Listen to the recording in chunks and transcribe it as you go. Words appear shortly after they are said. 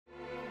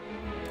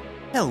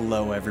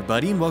Hello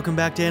everybody and welcome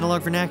back to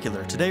Analog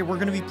Vernacular. Today we're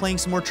going to be playing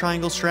some more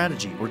Triangle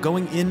Strategy. We're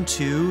going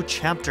into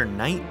Chapter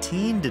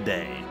 19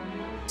 today.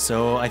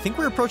 So I think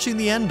we're approaching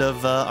the end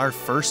of our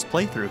first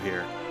playthrough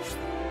here.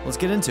 Let's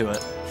get into it.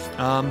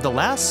 The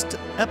last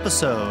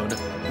episode,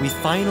 we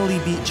finally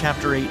beat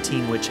Chapter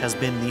 18, which has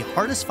been the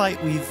hardest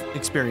fight we've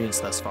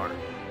experienced thus far.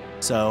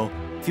 So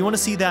if you want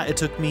to see that, it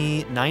took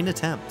me 9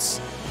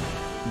 attempts.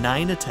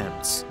 9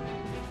 attempts.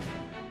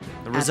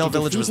 The Roselle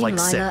village was like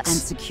 6. And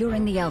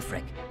securing the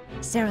Elfric,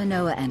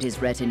 Serenoa and his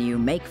retinue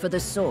make for the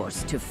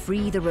source to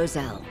free the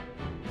Roselle.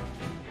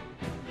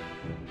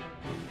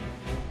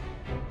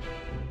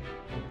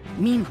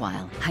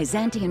 Meanwhile,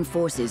 Hyzantian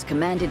forces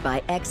commanded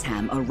by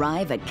Exham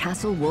arrive at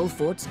Castle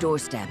Wolfort's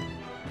doorstep,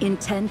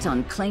 intent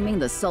on claiming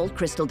the salt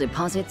crystal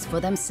deposits for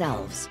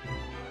themselves.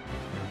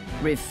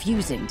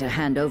 Refusing to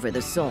hand over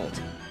the salt,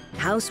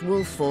 House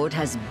Wolfort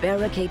has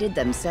barricaded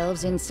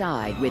themselves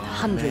inside with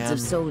hundreds of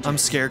soldiers. I'm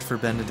scared for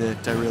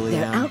Benedict, I really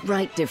Their am.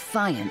 outright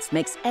defiance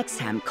makes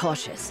Exham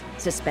cautious,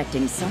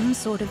 suspecting some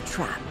sort of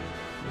trap.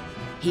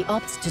 He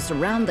opts to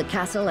surround the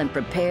castle and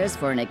prepares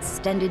for an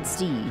extended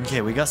siege.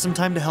 Okay, we got some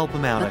time to help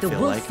him out, But I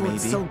feel like, the maybe.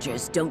 Wolfort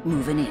soldiers don't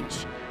move an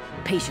inch.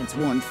 Patience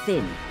worn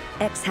thin,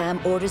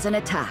 Exham orders an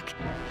attack.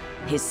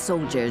 His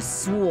soldiers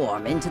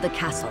swarm into the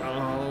castle.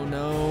 Oh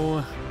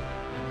no.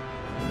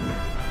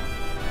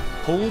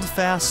 Hold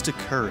fast to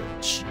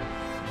courage.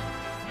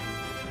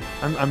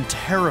 I'm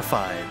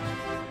terrified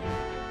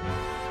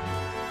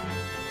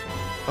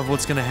of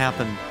what's gonna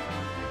happen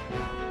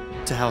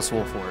to House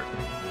Wolfort.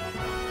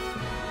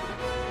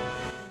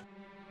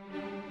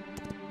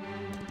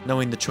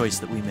 Knowing the choice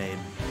that we made.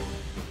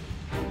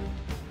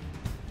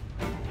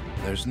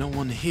 There's no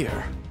one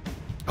here.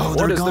 Oh, What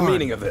they're is the gone.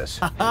 meaning of this?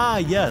 Ah,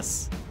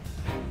 yes.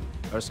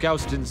 Our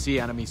scouts didn't see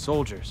enemy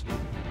soldiers.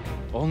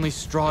 Only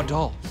straw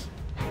dolls.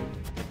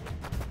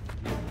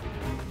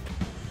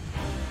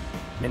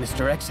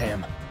 Minister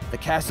Exham, the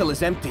castle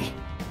is empty.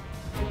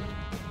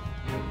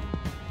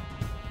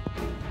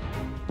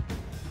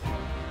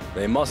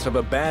 They must have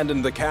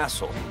abandoned the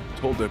castle,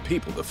 told their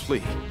people to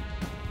flee.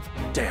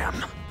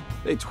 Damn.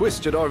 They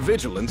twisted our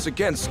vigilance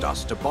against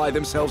us to buy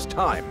themselves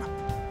time.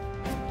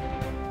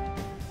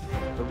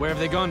 But where have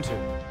they gone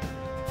to?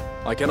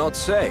 I cannot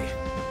say.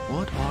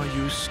 What are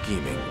you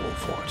scheming,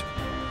 Wolfort?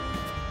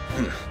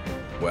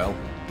 Well,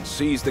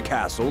 seize the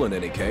castle in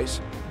any case.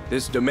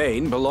 This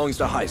domain belongs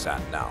to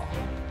Hyzant now.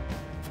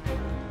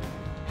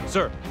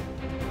 Sir.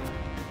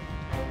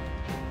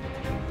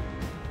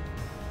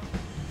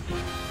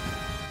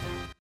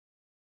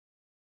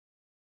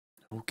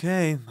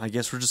 Okay, I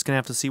guess we're just gonna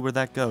have to see where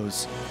that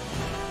goes.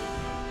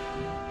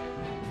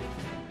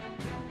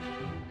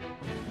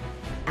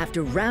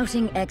 After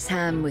routing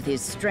Exham with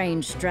his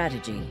strange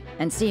strategy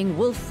and seeing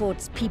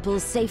Wolfort's people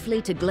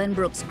safely to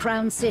Glenbrook's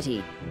crown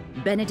city,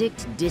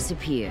 Benedict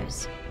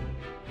disappears.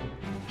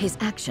 His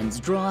actions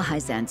draw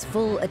Hyzant's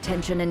full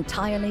attention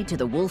entirely to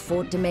the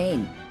Wolfort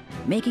domain,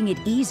 making it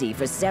easy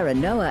for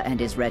Serenoa and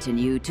his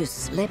retinue to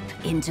slip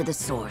into the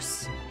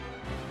source.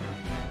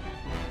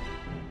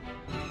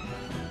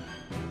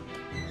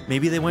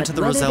 Maybe they went to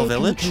the But Roselle whether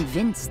they village? can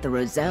convince the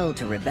Roselle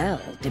to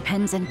rebel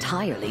depends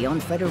entirely on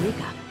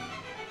Frederica.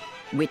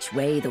 Which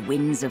way the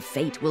winds of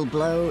fate will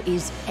blow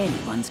is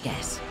anyone's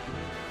guess.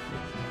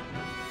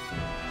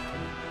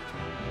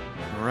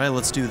 Alright,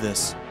 let's do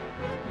this.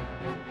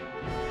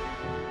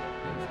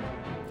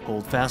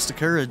 Hold fast to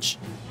courage.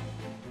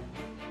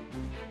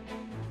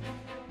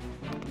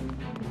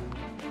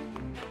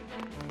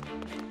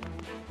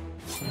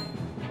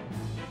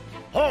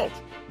 Halt!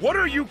 What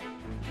are you?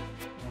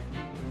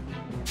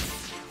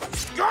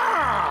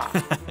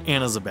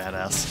 Anna's a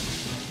badass.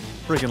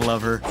 Freaking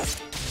love her.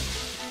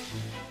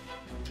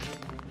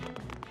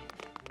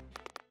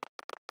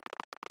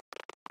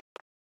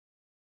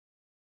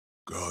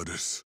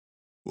 Goddess,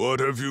 what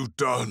have you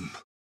done?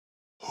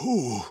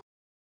 Who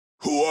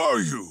are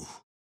you?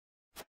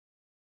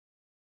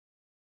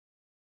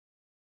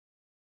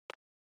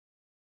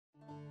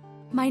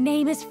 My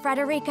name is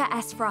Frederica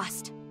S.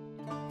 Frost.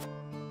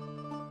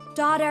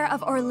 Daughter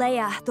of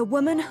Orlea, the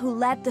woman who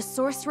led the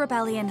Source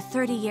Rebellion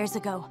 30 years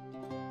ago.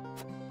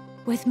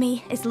 With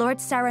me is Lord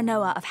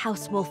Serenoa of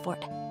House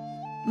Wolfort,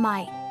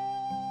 my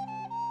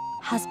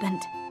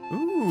husband.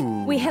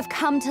 Ooh. We have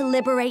come to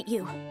liberate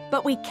you,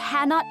 but we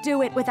cannot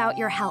do it without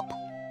your help.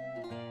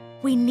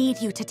 We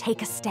need you to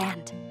take a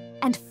stand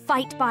and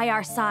fight by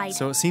our side.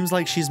 So it seems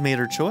like she's made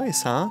her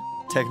choice, huh?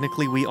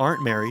 Technically, we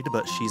aren't married,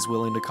 but she's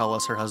willing to call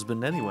us her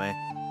husband anyway.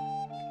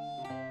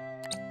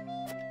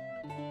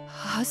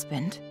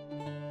 Husband?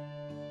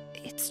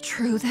 It's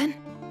true then,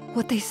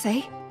 what they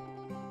say?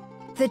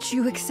 That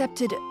you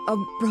accepted a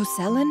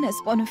Rosellan as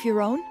one of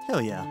your own?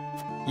 Hell yeah.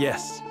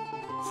 Yes.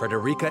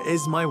 Frederica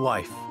is my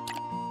wife.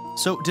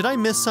 So, did I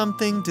miss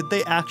something? Did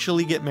they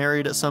actually get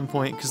married at some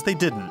point? Because they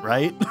didn't,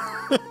 right?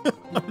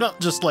 I'm not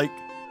just, like,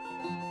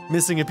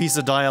 missing a piece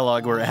of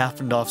dialogue where it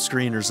happened off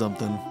screen or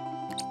something,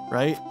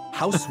 right?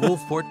 House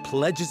Wolfort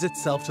pledges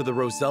itself to the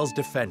Roselle's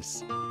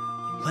defense.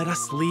 Let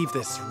us leave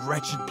this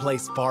wretched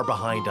place far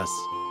behind us.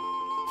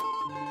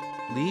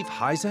 Leave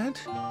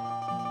Hyzant?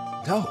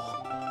 No.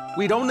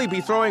 We'd only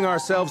be throwing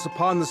ourselves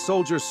upon the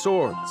soldiers'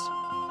 swords.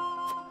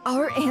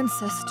 Our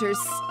ancestors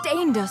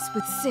stained us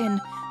with sin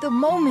the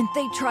moment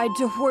they tried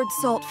to hoard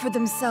salt for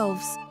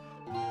themselves.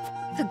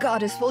 The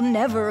goddess will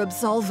never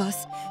absolve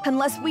us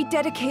unless we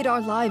dedicate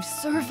our lives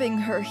serving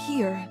her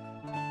here.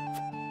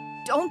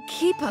 Don't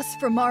keep us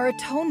from our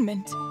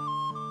atonement.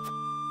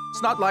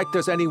 It's not like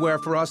there's anywhere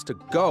for us to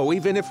go,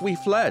 even if we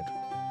fled.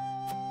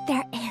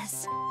 There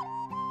is.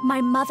 My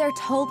mother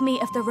told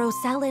me of the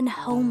Rosellan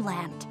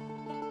homeland.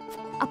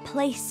 A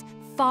place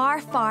far,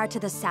 far to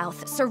the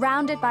south,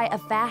 surrounded by a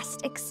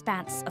vast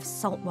expanse of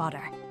salt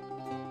water.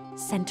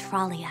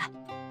 Centralia.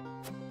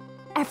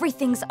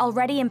 Everything's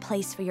already in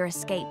place for your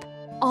escape.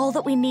 All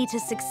that we need to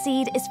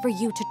succeed is for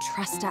you to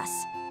trust us.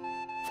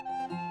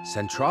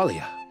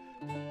 Centralia.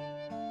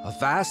 A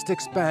vast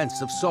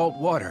expanse of salt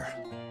water.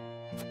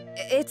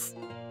 It's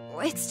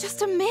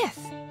just a myth.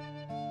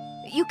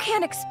 You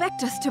can't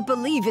expect us to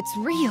believe it's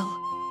real.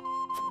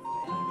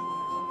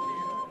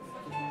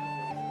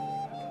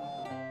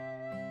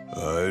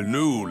 I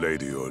knew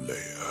Lady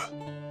Orleia.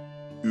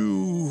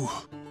 You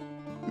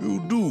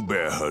do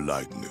bear her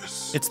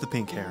likeness. It's the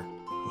pink hair.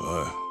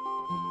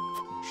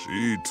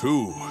 She,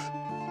 too,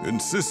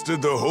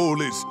 insisted the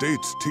Holy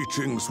State's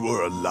teachings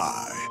were a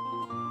lie.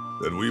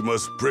 That we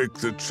must break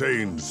the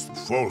chains the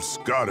false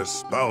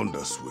goddess bound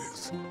us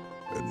with,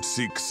 and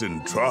seek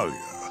Centralia.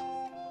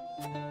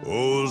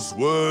 Those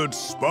words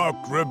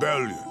sparked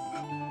rebellion.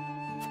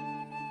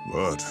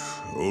 But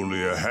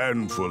only a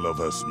handful of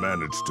us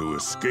managed to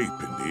escape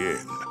in the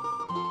end.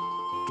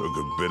 Took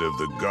a bit of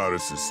the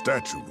goddess's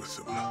statue with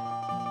them.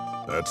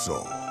 That's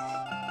all.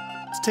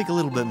 Let's take a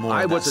little bit more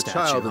I of that was a statue,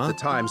 child huh? at the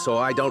time, so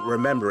I don't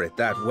remember it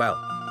that well.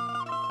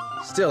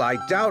 Still, I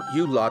doubt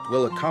you lot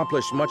will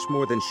accomplish much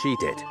more than she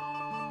did.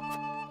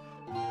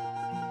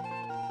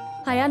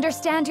 I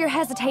understand your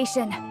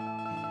hesitation,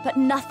 but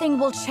nothing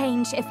will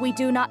change if we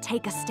do not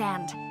take a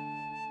stand.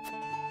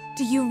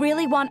 Do you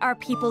really want our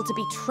people to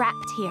be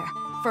trapped here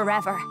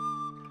forever?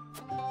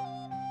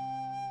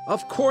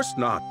 Of course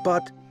not,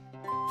 but...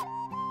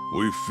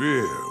 We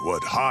fear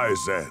what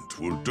Hyzant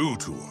will do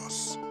to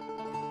us.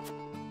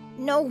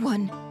 No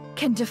one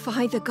can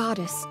defy the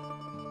goddess.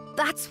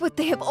 That's what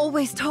they have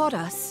always taught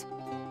us.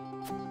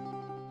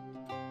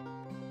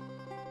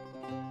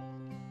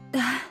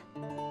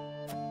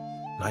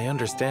 I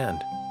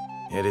understand.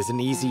 It isn't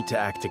easy to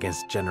act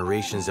against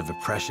generations of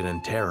oppression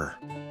and terror.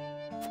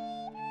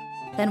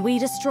 Then we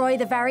destroy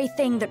the very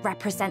thing that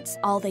represents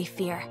all they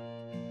fear.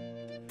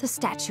 The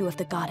statue of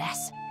the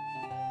goddess.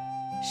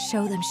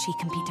 Show them she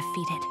can be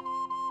defeated.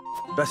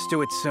 Best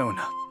do it soon.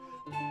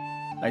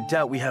 I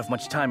doubt we have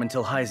much time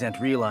until Hyzant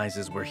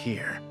realizes we're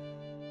here.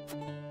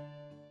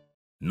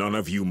 None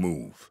of you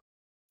move.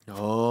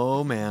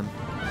 Oh, man.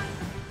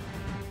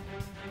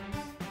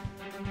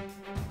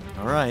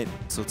 All right,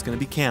 so it's going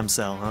to be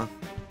Camcel, huh?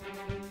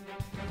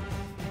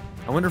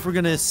 I wonder if we're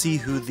going to see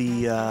who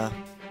the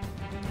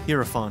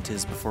Hierophant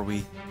is before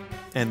we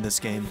end this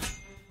game.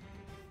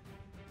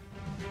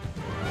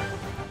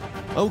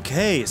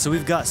 Okay, so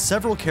we've got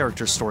several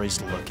character stories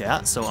to look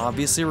at, so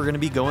obviously we're going to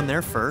be going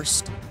there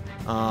first.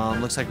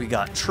 Looks like we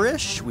got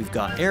Trish, we've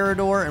got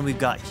Eridor, and we've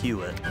got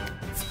Hewitt.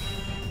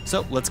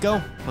 So, let's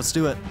go. Let's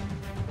do it.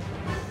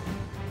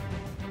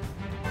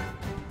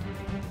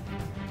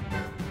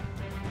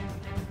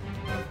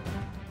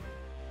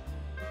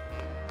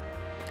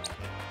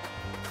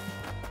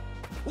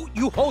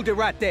 You hold it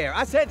right there.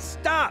 I said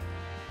stop.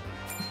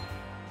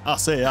 I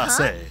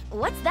say.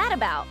 What's that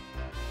about?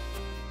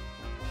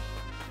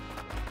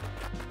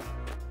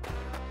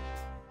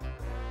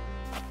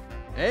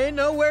 Ain't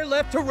nowhere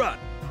left to run.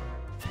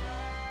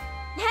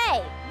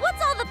 Hey,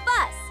 what's all the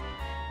fuss?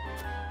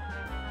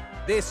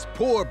 This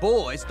poor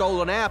boy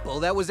stole an apple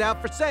that was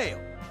out for sale.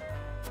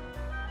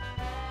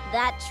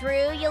 That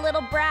true, you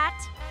little brat?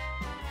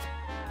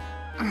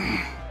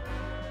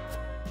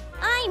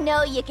 I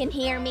know you can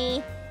hear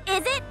me.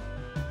 Is it?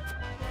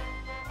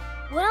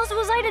 What else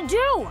was I to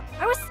do?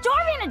 I was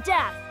starving to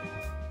death!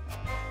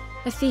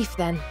 A thief,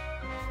 then.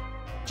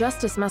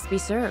 Justice must be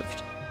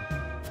served.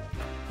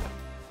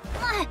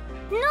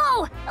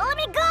 No! Let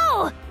me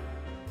go!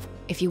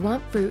 If you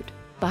want fruit,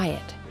 buy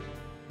it.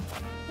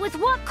 With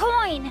what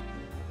coin?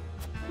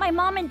 My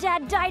mom and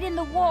dad died in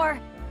the war.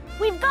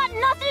 We've got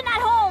nothing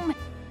at home!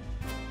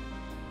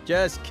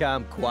 Just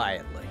come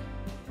quietly.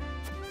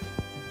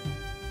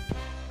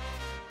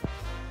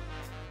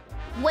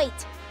 Wait.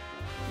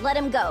 Let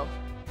him go.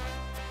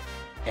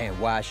 And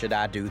why should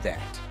I do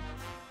that?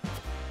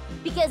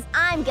 Because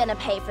I'm gonna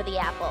pay for the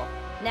apple.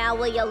 Now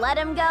will you let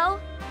him go?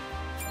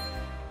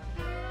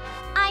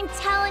 I'm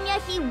telling you,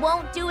 he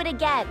won't do it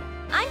again.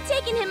 I'm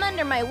taking him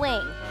under my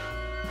wing.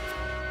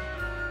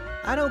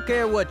 I don't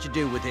care what you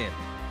do with him,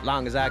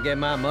 long as I get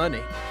my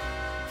money.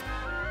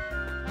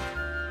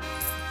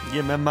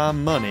 Give me my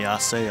money, I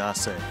say.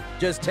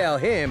 Just tell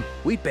him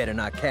we better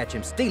not catch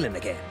him stealing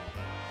again.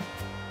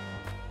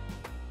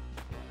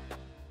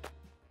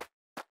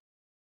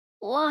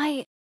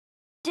 Why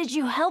did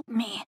you help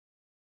me?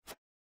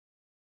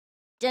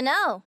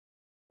 Dunno.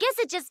 Guess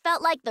it just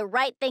felt like the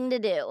right thing to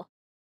do.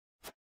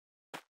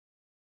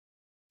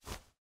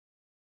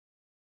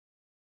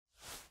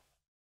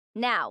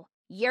 Now,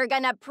 you're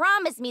gonna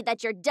promise me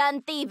that you're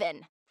done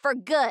thieving. For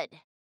good.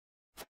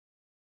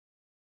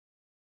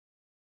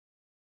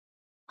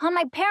 On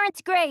my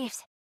parents'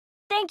 graves.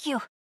 Thank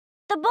you.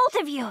 The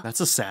both of you. That's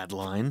a sad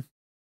line.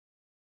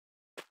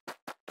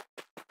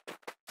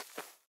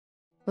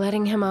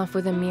 Letting him off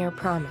with a mere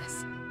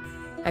promise.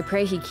 I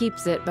pray he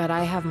keeps it, but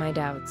I have my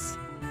doubts.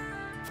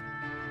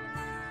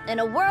 In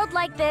a world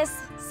like this,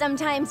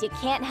 sometimes you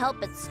can't help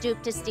but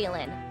stoop to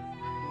stealing.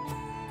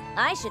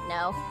 I should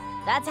know.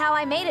 That's how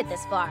I made it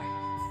this far.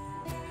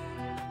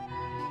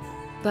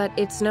 But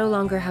it's no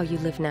longer how you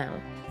live now.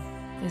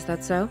 Is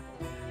that so?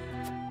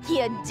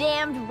 You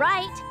damned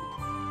right.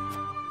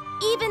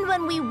 Even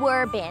when we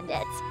were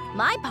bandits,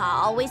 my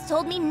pa always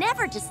told me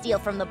never to steal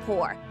from the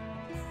poor.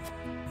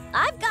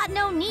 I've got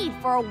no need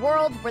for a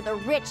world where the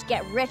rich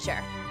get richer.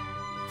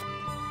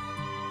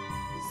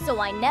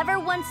 So I never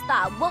once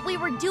thought what we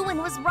were doing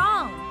was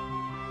wrong.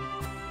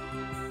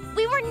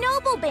 We were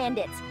noble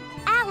bandits,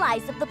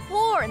 allies of the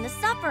poor and the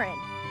suffering.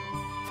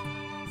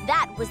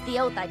 That was the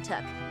oath I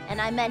took, and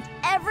I meant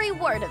every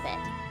word of it.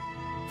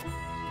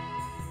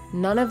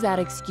 None of that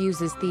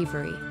excuses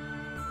thievery,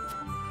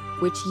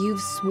 which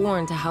you've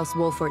sworn to House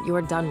Wolfort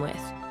you're done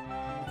with.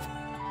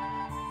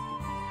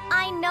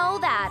 I know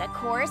that, of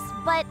course,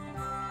 but...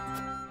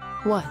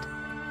 What?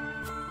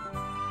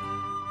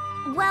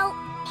 Well,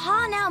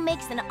 Pa now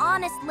makes an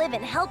honest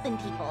living helping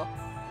people.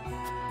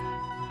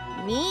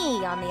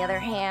 Me, on the other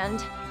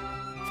hand...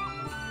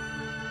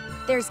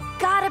 There's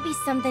gotta be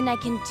something I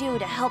can do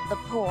to help the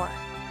poor.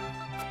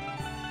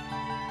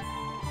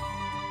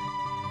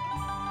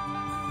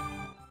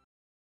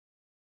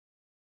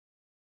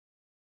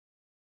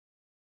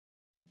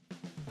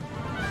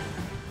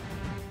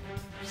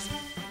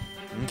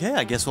 Okay,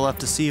 I guess we'll have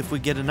to see if we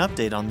get an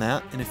update on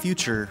that in a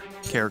future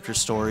character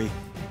story.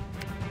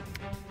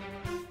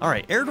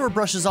 Alright, Eredor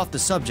brushes off the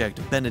subject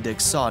of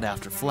Benedict's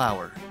sought-after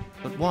flower.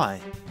 But why?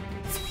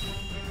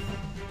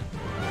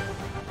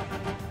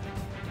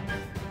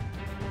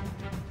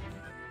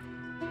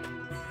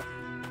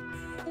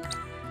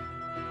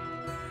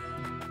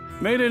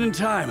 Made it in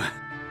time,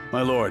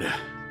 my lord.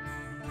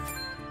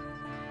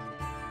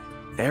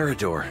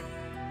 Eredor,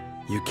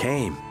 you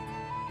came.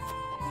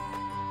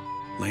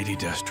 Lady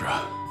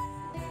Destra.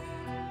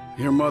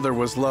 Your mother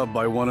was loved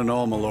by one and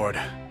all, my lord.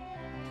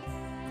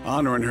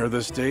 Honoring her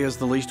this day is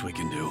the least we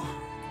can do.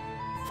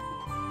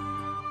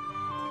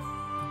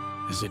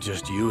 Is it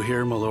just you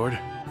here, my lord?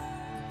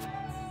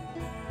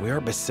 We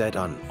are beset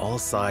on all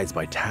sides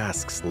by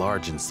tasks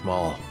large and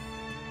small.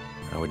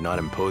 I would not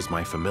impose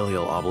my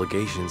familial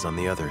obligations on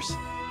the others.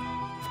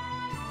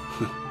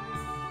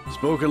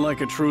 Spoken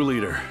like a true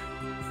leader.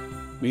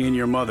 Me and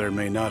your mother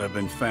may not have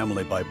been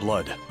family by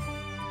blood,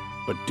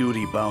 but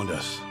duty bound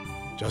us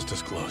just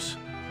as close.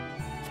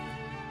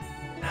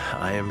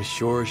 I am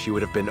sure she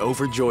would have been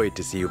overjoyed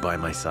to see you by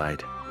my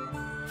side.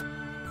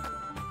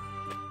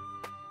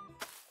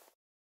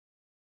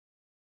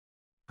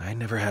 I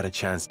never had a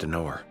chance to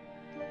know her.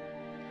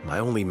 My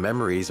only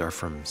memories are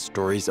from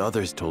stories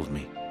others told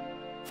me.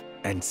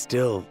 And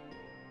still,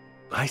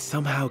 I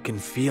somehow can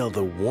feel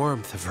the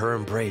warmth of her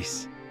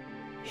embrace,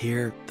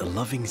 hear the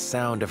loving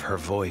sound of her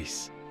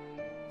voice.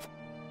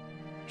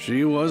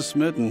 She was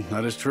smitten,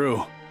 that is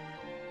true.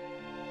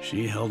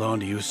 She held on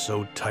to you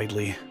so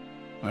tightly,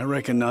 I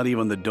reckon not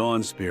even the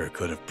Dawn Spear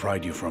could have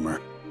pried you from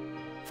her.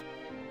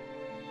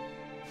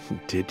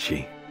 Did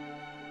she?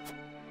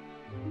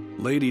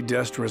 Lady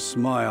Destra's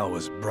smile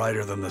was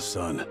brighter than the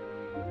sun,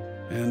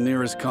 and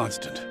near as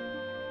constant.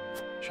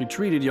 She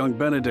treated young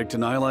Benedict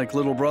and I like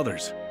little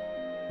brothers,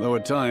 though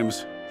at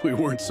times we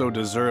weren't so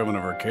deserving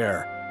of her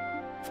care.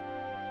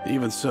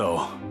 Even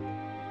so,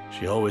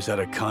 she always had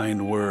a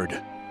kind word,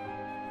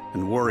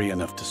 and worry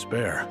enough to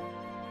spare.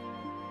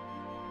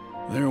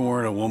 There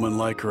weren't a woman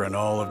like her in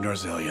all of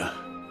Narzelia.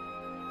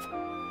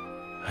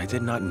 I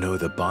did not know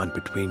the bond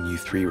between you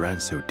three ran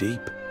so deep.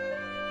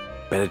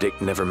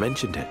 Benedict never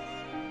mentioned it.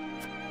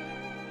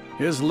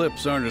 His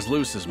lips aren't as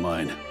loose as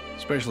mine,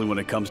 especially when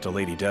it comes to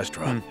Lady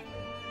Destra.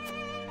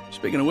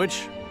 Speaking of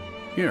which,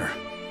 here.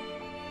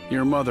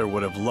 Your mother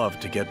would have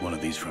loved to get one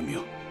of these from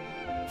you.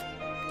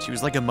 She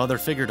was like a mother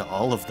figure to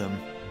all of them.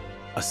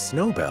 A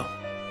snowbell?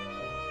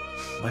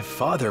 My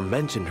father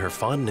mentioned her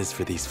fondness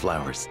for these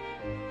flowers.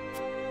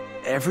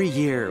 Every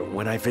year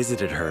when I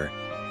visited her,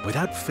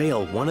 without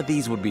fail, one of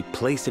these would be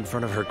placed in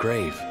front of her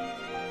grave.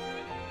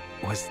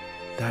 Was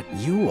that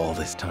you all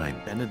this time?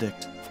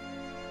 Benedict.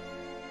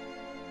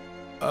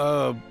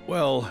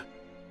 Well,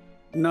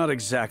 not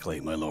exactly,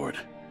 my lord.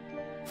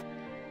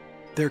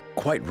 They're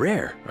quite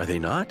rare, are they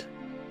not?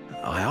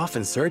 I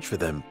often search for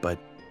them, but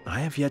I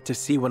have yet to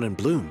see one in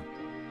bloom.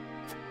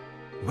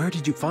 Where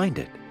did you find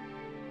it?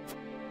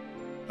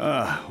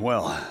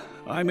 Well,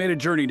 I made a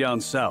journey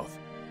down south.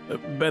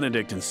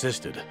 Benedict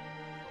insisted.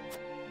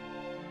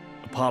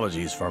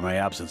 Apologies for my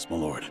absence, my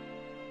lord.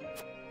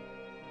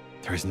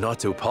 There is naught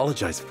to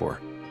apologize for.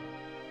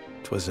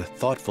 'Twas a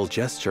thoughtful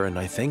gesture, and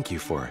I thank you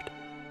for it.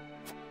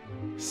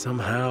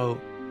 Somehow,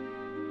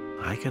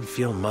 I can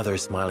feel Mother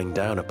smiling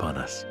down upon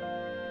us.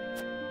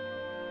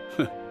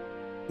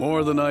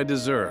 More than I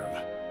deserve,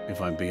 if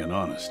I'm being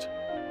honest.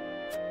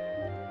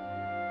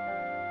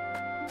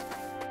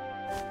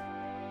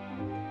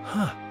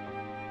 Huh.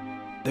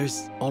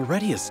 There's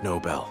already a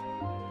snowbell.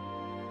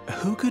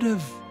 Who could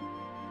have...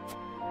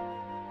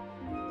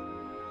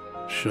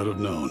 Should have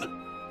known.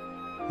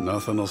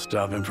 Nothing will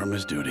stop him from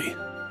his duty.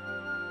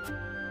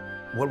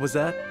 What was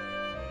that?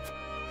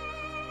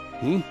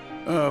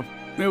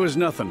 It was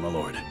nothing, my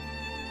lord.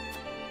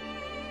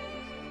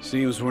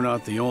 Seems we're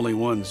not the only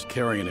ones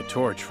carrying a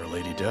torch for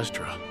Lady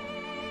Destra.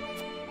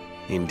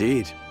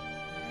 Indeed.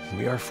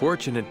 We are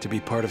fortunate to be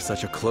part of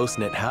such a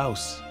close-knit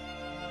house.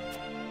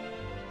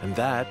 And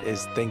that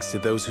is thanks to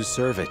those who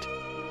serve it.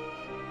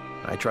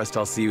 I trust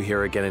I'll see you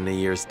here again in a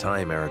year's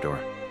time, Eridor.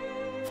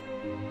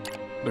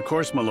 Of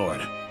course, my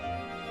lord.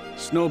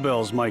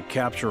 Snowbells might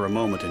capture a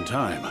moment in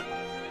time,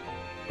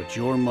 but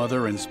your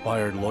mother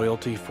inspired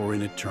loyalty for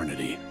an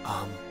eternity.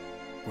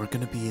 We're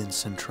gonna be in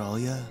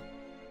Centralia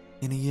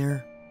in a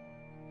year.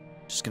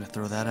 Just gonna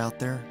throw that out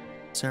there,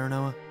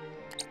 Serenoa.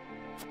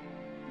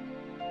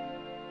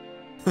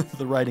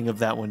 The writing of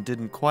that one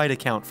didn't quite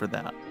account for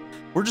that.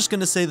 We're just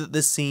gonna say that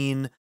this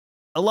scene,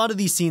 a lot of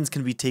these scenes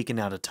can be taken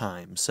out of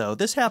time, so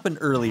this happened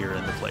earlier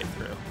in the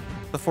playthrough,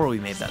 before we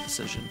made that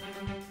decision.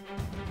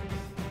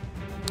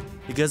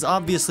 Because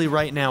obviously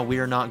right now we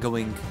are not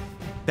going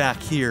back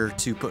here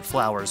to put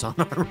flowers on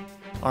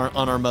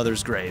our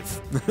mother's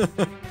grave.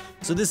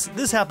 So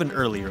this happened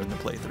earlier in the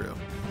playthrough.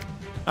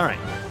 All right,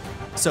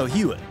 so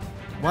Hewitt.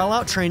 While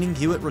out training,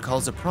 Hewitt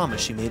recalls a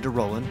promise she made to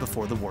Roland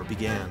before the war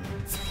began.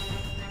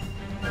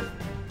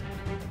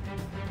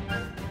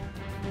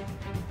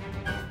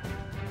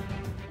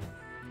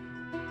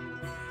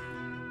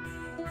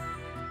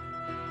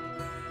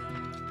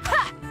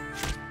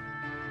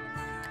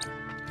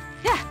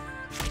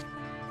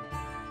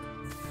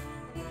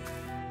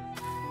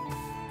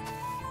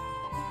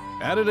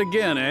 At it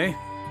again, eh?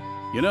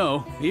 You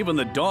know, even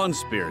the Dawn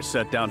Spear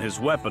set down his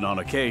weapon on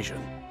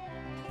occasion.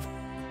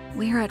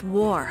 We're at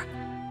war.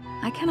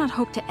 I cannot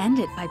hope to end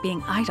it by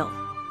being idle.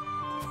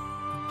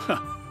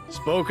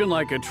 Spoken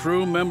like a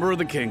true member of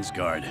the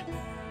Kingsguard.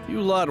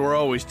 You lot were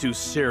always too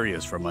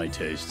serious for my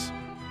tastes.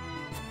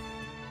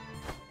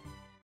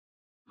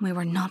 We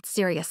were not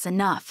serious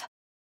enough.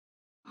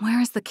 Where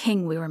is the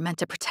king we were meant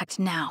to protect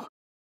now?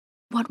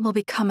 What will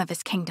become of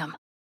his kingdom?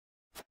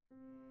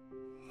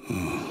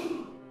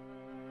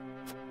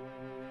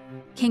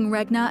 King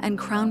Regna and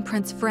Crown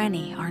Prince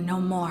Franny are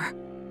no more.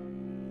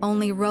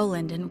 Only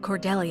Roland and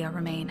Cordelia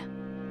remain.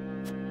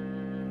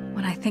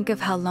 When I think of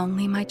how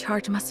lonely my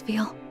charge must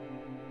feel,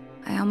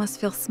 I almost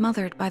feel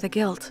smothered by the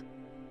guilt.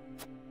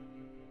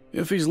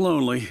 If he's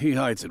lonely, he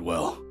hides it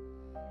well.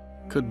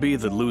 Could be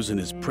that losing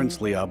his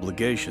princely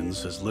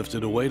obligations has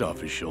lifted a weight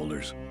off his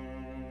shoulders.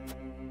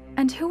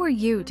 And who are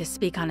you to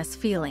speak on his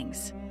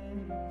feelings?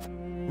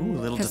 Ooh, a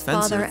little his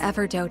defensive. father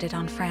ever doted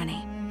on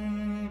Franny.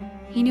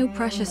 He knew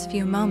precious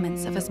few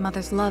moments of his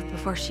mother's love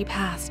before she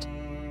passed.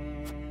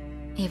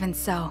 Even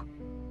so,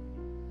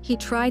 he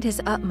tried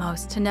his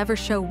utmost to never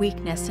show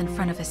weakness in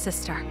front of his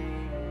sister.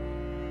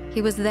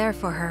 He was there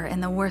for her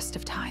in the worst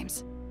of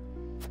times.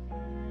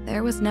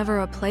 There was never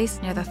a place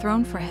near the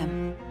throne for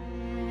him.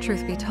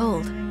 Truth be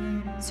told,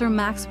 Sir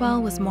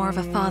Maxwell was more of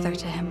a father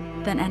to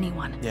him than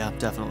anyone. Yeah,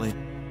 definitely.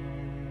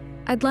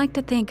 I'd like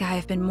to think I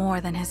have been more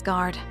than his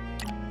guard.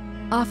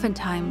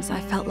 Oftentimes, I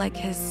felt like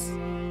his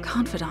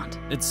confidant.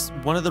 It's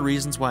one of the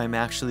reasons why I'm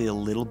actually a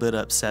little bit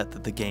upset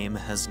that the game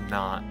has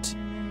not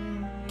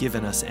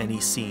given us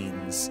any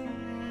scenes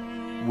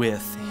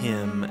with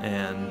him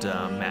and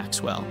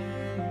Maxwell.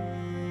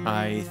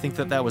 I think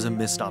that was a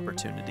missed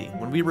opportunity.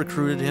 When we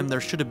recruited him,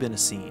 there should have been a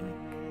scene,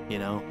 you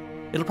know?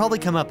 It'll probably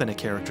come up in a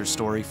character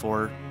story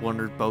for one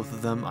or both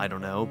of them, I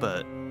don't know,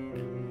 but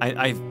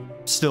I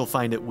still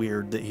find it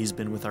weird that he's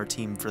been with our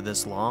team for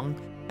this long,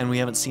 and we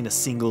haven't seen a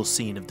single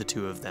scene of the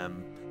two of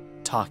them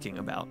talking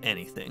about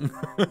anything.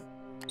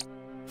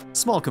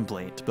 Small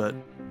complaint, but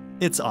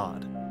it's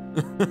odd.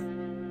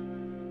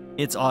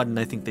 It's odd, and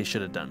I think they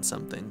should have done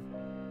something.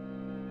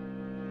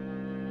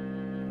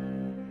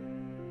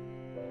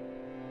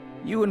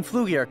 You and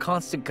Flugy are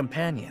constant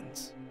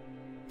companions.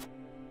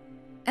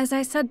 As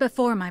I said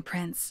before, my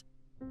prince,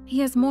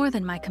 he is more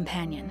than my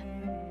companion.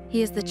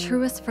 He is the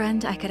truest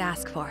friend I could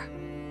ask for.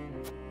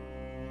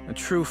 A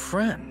true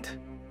friend?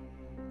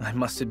 I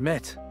must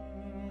admit,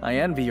 I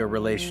envy your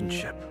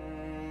relationship.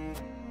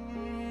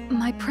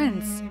 My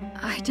prince,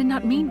 I did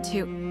not mean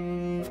to.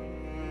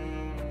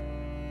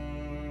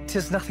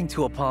 'Tis nothing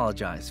to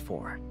apologize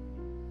for.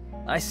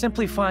 I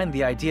simply find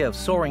the idea of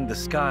soaring the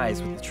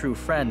skies with a true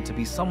friend to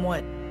be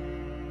somewhat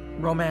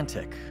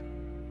romantic.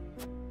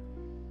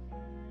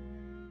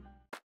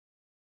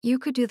 You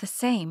could do the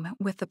same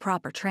with the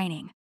proper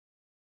training.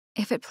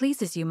 If it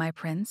pleases you, my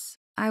prince,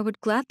 I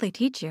would gladly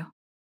teach you.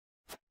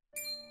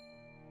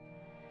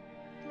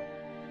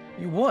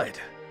 You would?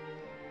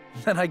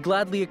 Then I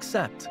gladly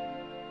accept.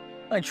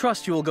 I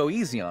trust you will go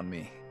easy on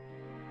me.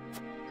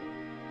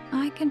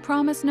 I can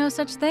promise no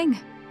such thing.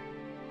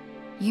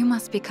 You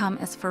must become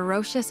as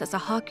ferocious as a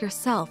hawk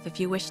yourself if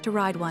you wish to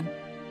ride one.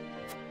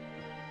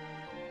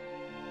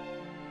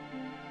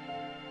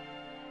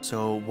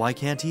 So why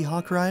can't he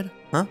hawk ride?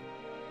 Huh?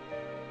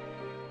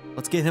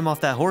 Let's get him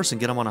off that horse and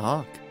get him on a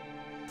hawk.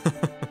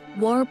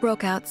 War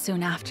broke out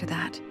soon after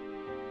that.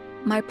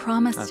 My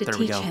promise to there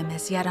we teach go. him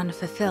is yet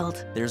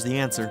unfulfilled. There's the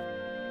answer.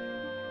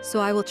 So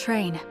I will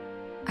train.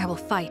 I will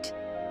fight.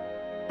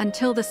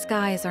 Until the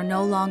skies are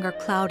no longer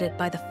clouded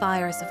by the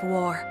fires of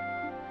war.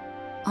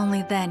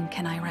 Only then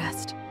can I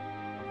rest.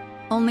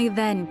 Only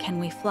then can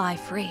we fly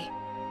free.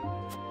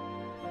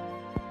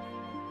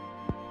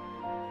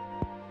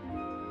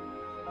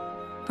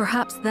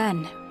 Perhaps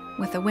then,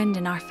 with the wind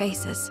in our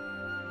faces,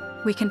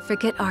 we can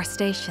forget our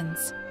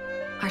stations,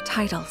 our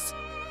titles,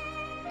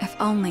 if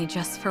only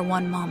just for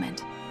one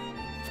moment.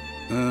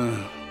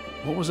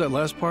 What was that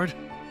last part?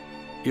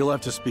 You'll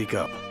have to speak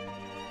up.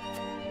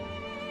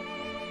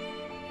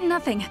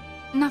 Nothing.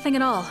 Nothing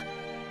at all.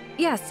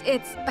 Yes,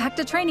 it's back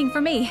to training for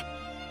me.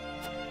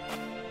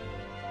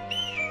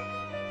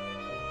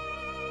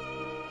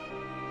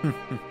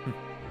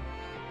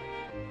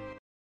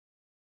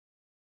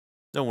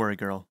 Don't worry,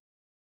 girl.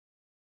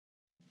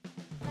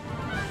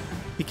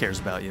 He cares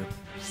about you.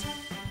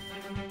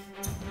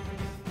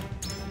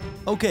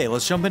 Okay,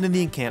 let's jump into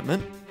the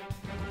encampment.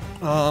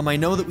 I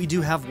know that we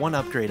do have one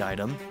upgrade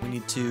item. We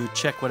need to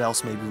check what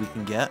else maybe we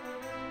can get.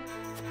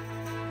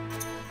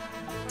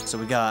 So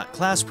we got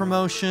class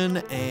promotion,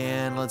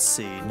 and let's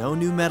see, no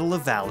new Medal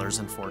of Valors,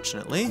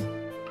 unfortunately.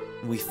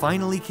 We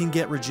finally can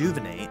get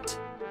Rejuvenate.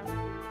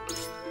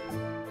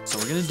 So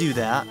we're gonna do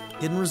that.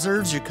 Hidden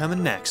Reserves, you're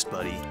coming next,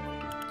 buddy.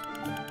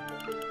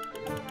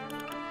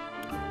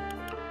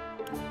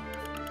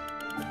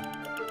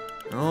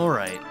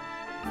 Alright.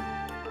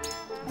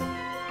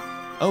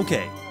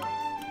 Okay.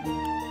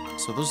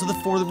 So those are the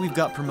 4 that we've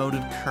got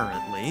promoted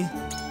currently.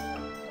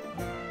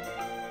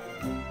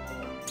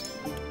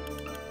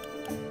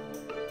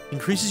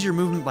 Increases your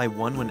movement by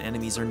 1 when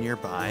enemies are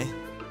nearby.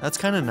 That's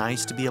kind of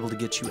nice to be able to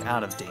get you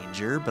out of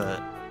danger,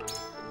 but...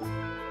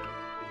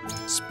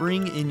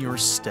 Spring in your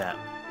step.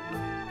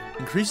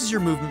 Increases your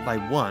movement by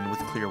 1 with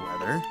clear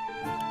weather.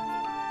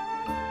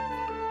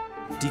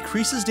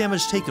 Decreases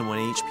damage taken when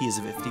HP is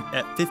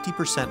at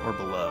 50% or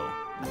below.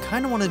 I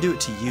kind of want to do it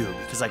to you,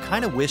 because I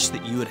kind of wish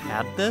that you had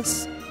had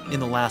this in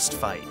the last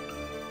fight.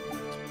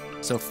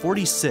 So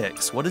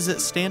 46, what is it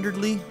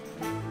standardly?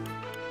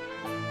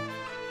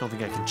 Don't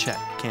think I can check,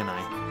 can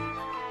I?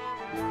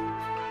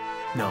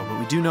 No, but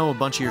we do know a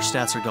bunch of your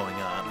stats are going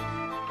up.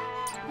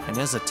 And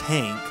as a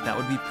tank, that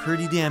would be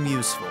pretty damn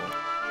useful.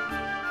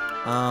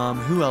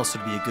 Who else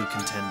would be a good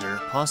contender?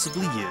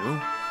 Possibly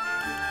you.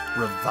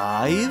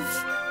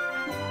 Revive?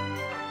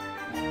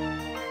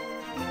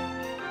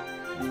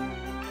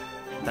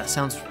 That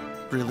sounds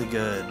really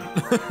good.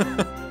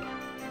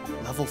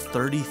 Level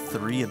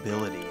 33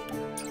 ability.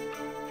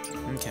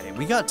 Okay,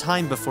 we got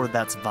time before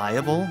that's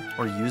viable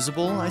or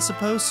usable, I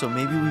suppose, so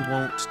maybe we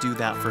won't do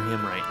that for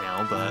him right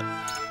now, but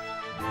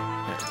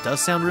it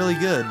does sound really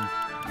good.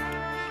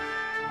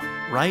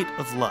 Rite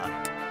of Luck.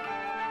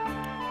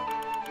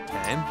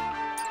 Okay.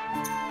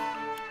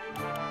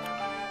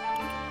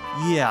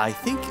 Yeah, I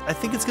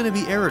think it's gonna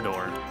be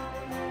Eridor.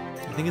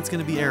 I think it's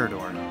gonna be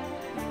Eridor.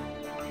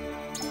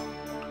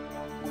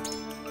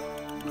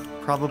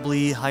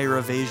 Probably higher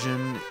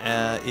evasion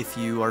if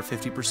you are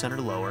 50%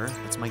 or lower.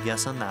 That's my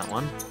guess on that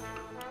one.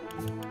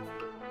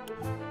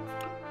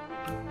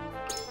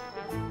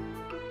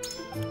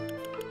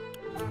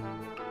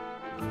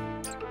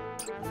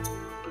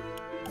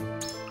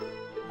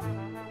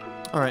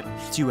 Alright,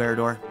 it's you,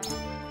 Eridor.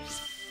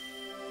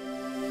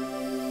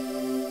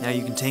 Now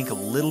you can tank a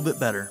little bit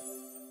better.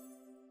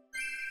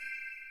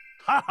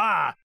 Ha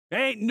ha!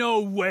 Ain't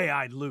no way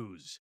I'd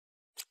lose.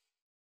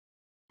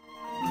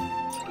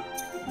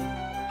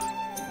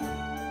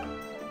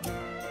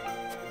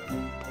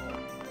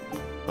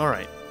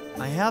 Alright,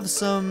 I have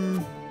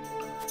some...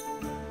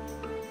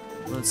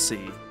 Let's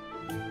see.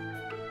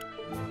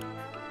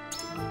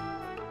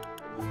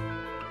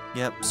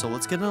 Yep, so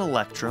let's get an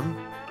Electrum.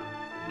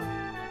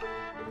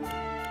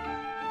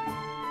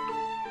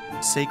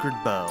 Sacred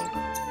Bow.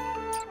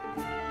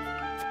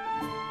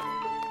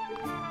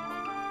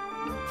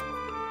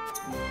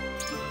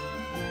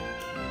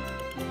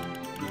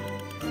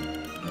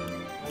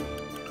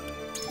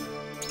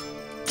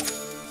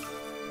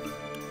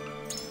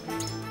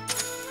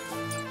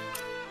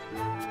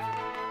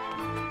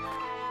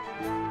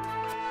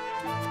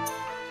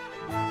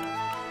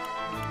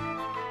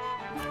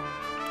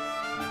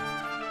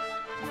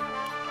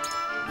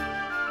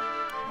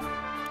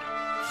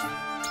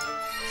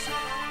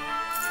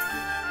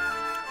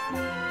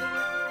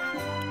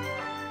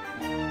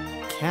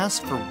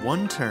 Cast for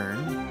 1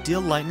 turn, deal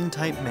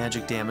lightning-type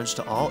magic damage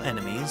to all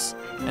enemies,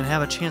 and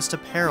have a chance to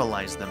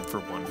paralyze them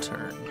for 1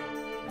 turn.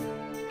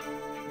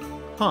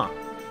 Huh.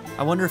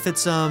 I wonder if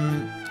it's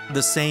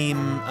the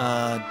same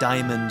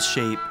diamond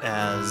shape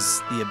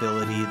as the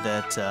ability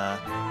that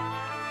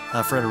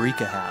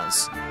Frederica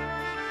has.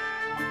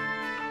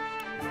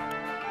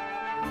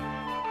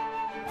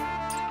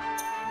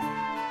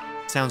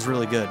 Sounds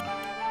really good.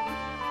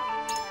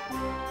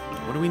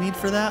 What do we need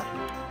for that?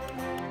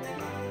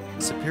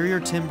 Superior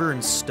timber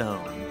and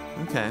stone.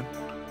 Okay.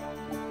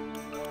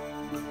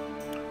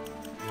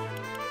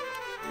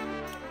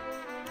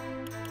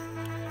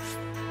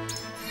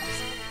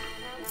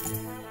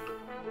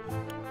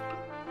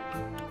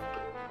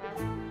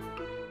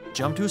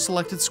 Jump to a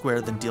selected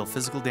square, then deal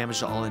physical damage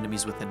to all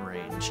enemies within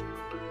range.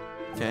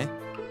 Okay.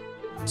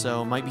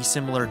 So, might be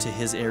similar to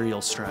his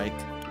aerial strike.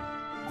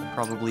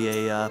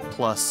 Probably a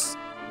plus.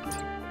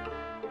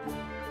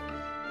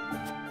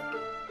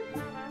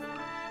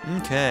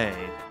 Okay.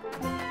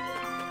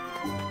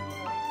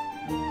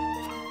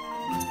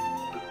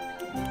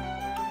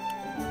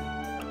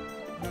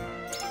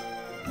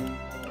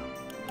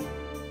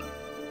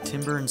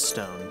 Timber and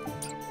stone.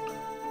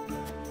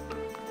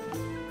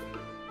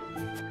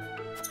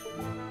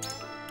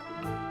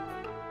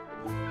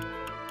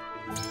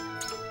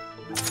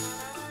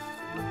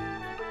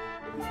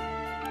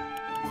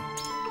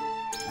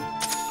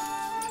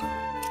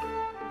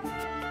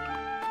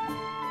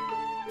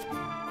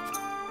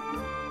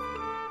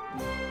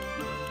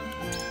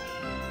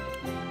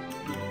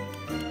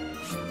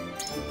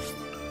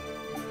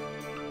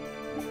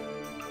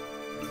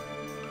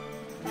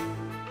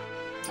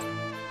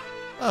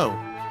 Oh.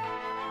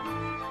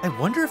 I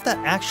wonder if that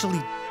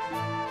actually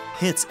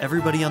hits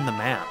everybody on the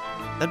map.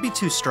 That'd be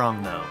too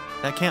strong, though.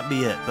 That can't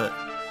be it, but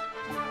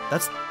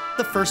that's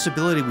the first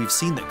ability we've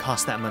seen that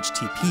costs that much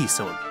TP,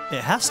 so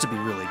it has to be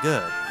really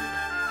good.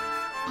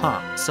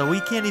 Huh. So we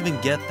can't even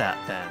get that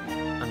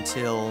then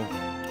until...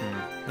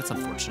 that's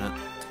unfortunate.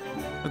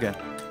 Okay.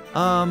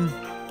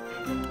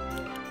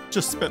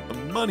 Just spent the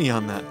money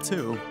on that,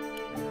 too.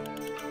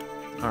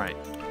 Alright.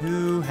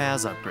 Who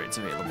has upgrades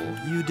available?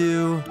 You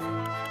do...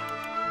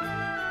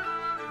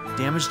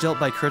 Damage dealt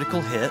by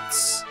critical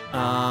hits.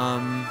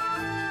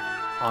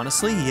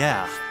 Honestly,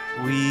 yeah.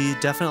 We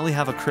definitely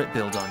have a crit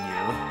build on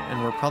you,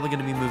 and we're probably going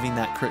to be moving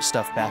that crit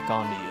stuff back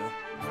onto you.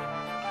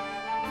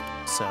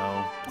 So,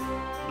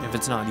 if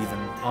it's not even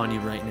on you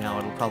right now,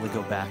 it'll probably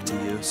go back to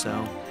you,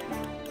 so...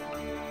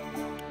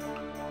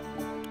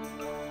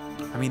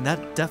 I mean,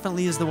 that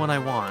definitely is the one I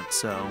want,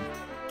 so...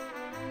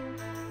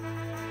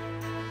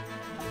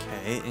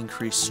 Okay,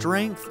 increase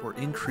strength or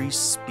increase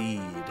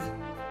speed.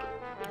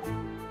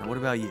 Now, what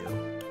about you?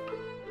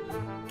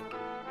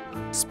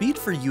 Speed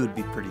for you would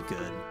be pretty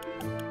good.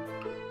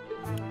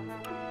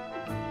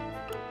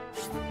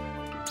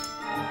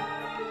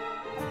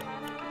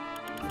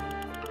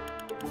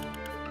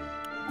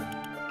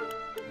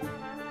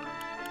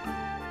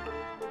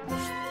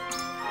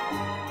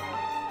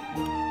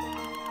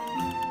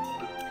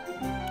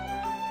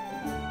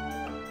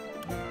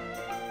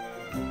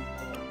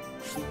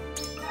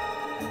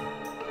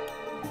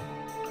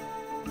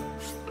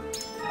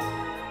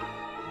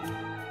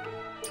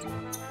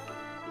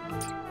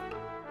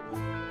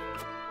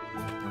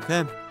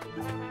 Okay.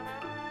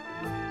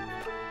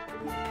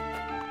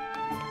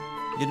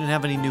 You didn't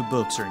have any new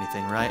books or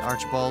anything, right,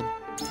 Archibald?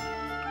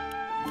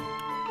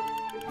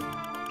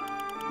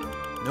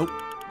 Nope.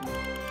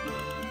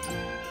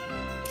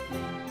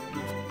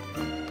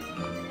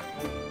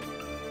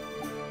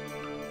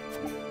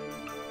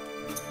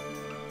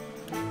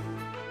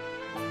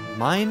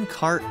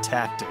 Minecart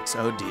tactics.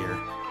 Oh dear.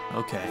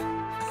 Okay.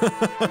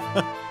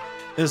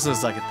 This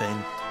looks like a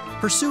thing.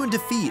 Pursue and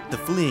defeat the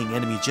fleeing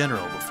enemy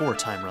general before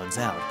time runs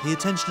out. Pay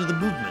attention to the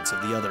movements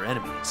of the other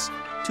enemies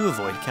to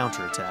avoid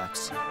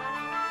counterattacks.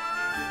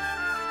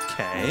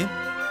 Okay.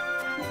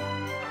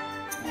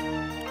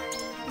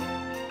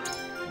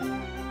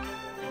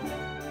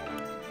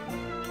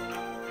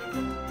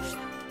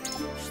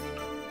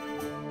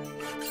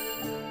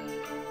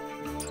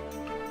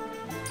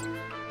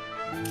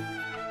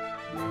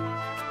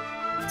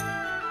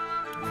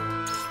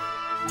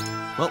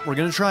 Well, we're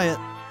gonna try it.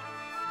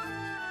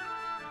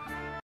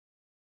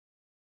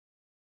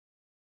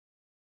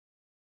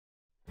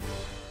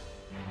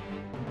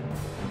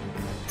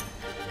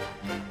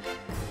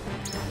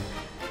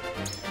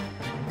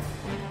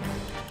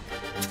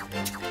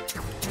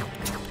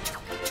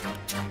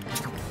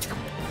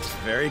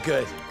 Very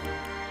good.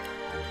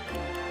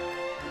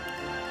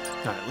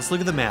 All right, let's look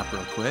at the map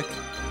real quick.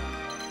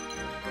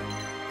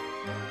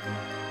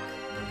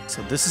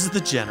 So this is the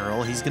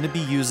general. He's going to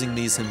be using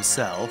these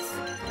himself.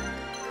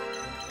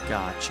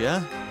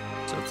 Gotcha.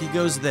 So if he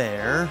goes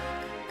there,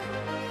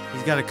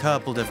 he's got a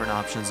couple different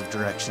options of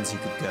directions he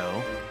could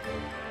go.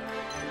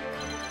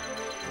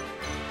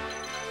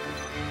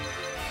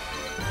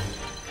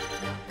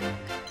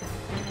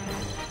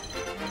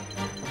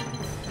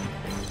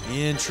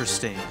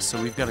 Interesting.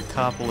 So we've got a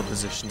couple of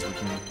positions we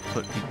can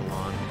put people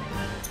on.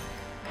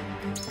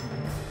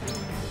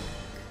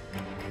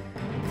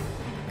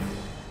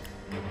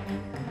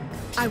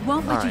 I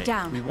won't let you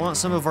down. We want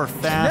some of our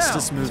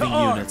fastest moving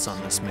units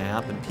on this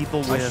map and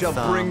people with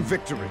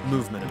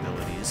movement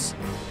abilities.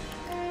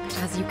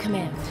 As you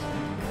command.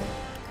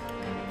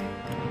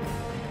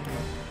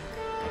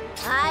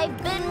 I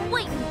I've been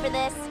waiting for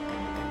this.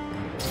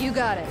 You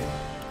got it.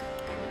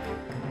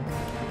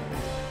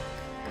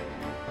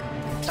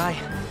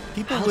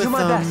 People I'll with do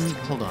my best.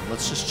 hold on,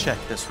 let's just check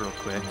this real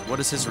quick.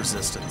 What is his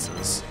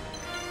resistances?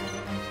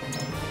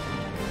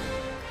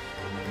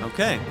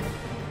 Okay.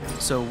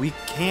 So we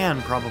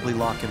can probably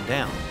lock him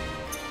down.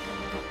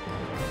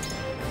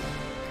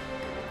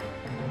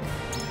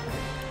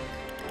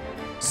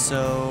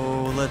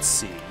 So let's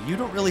see. You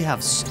don't really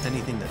have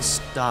anything that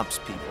stops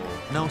people.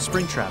 No,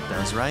 Springtrap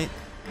does, right?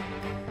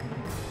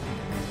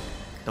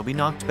 They'll be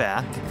knocked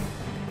back.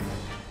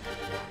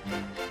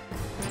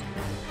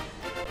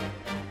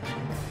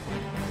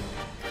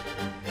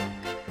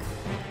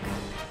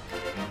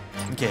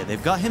 Okay,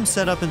 they've got him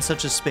set up in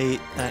such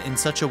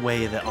a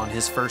way that on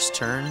his first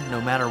turn, no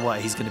matter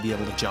what, he's going to be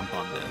able to jump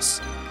on this.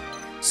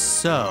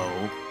 So,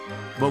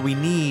 what we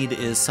need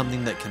is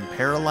something that can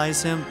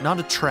paralyze him. Not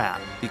a trap,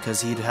 because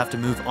he'd have to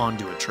move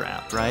onto a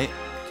trap, right?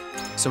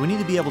 So we need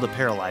to be able to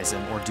paralyze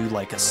him or do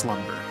like a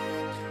slumber.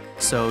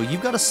 So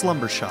you've got a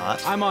slumber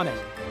shot. I'm on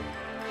it.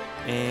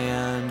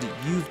 And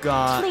you've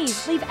got...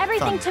 Please, leave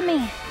everything to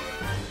me.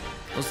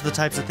 Those are the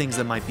types of things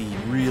that might be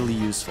really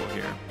useful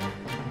here.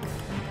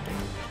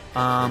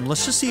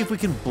 Let's just see if we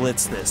can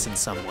blitz this in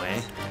some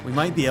way. We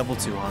might be able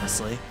to,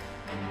 honestly,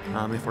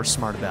 if we're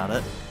smart about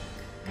it.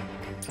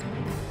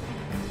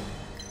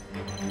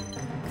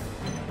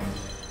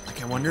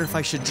 Like, I wonder if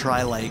I should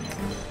try, like...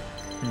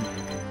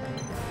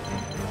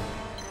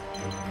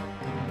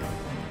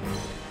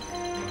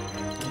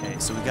 Okay,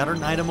 so we got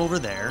an item over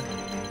there.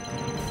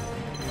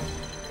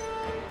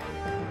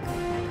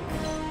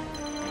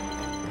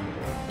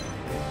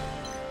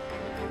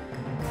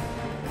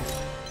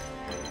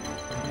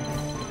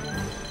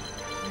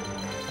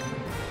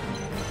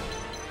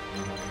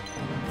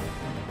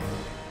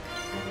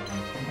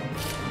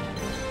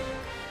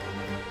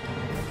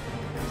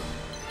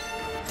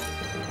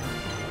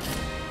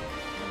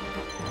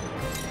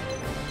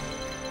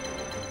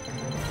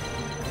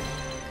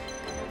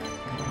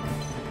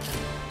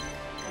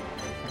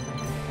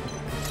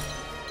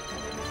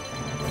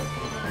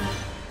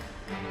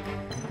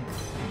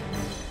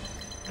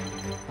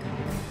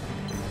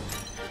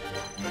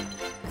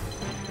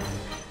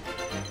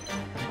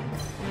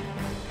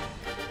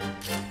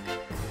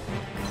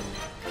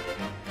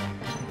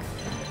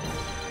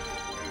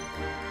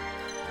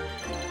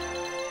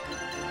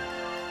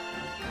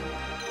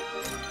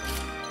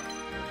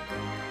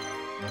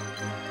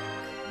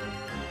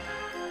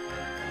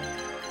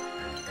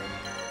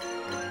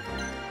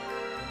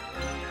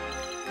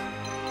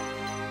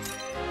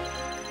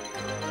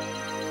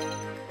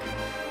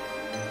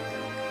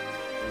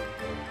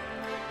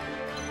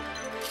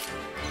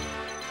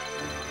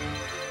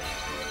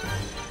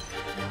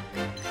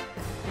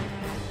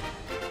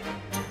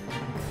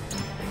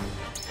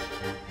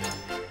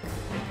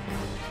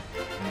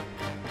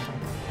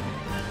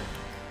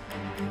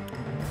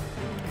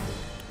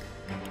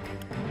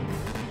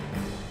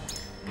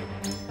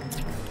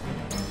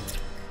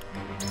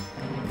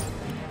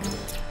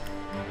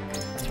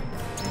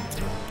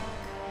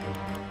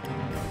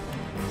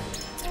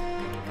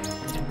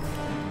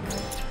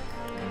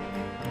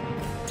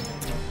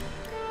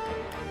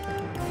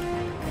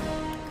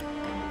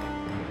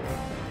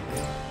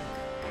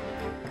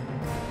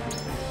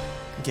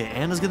 Okay,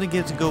 Anna's gonna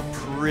get to go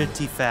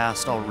pretty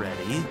fast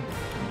already.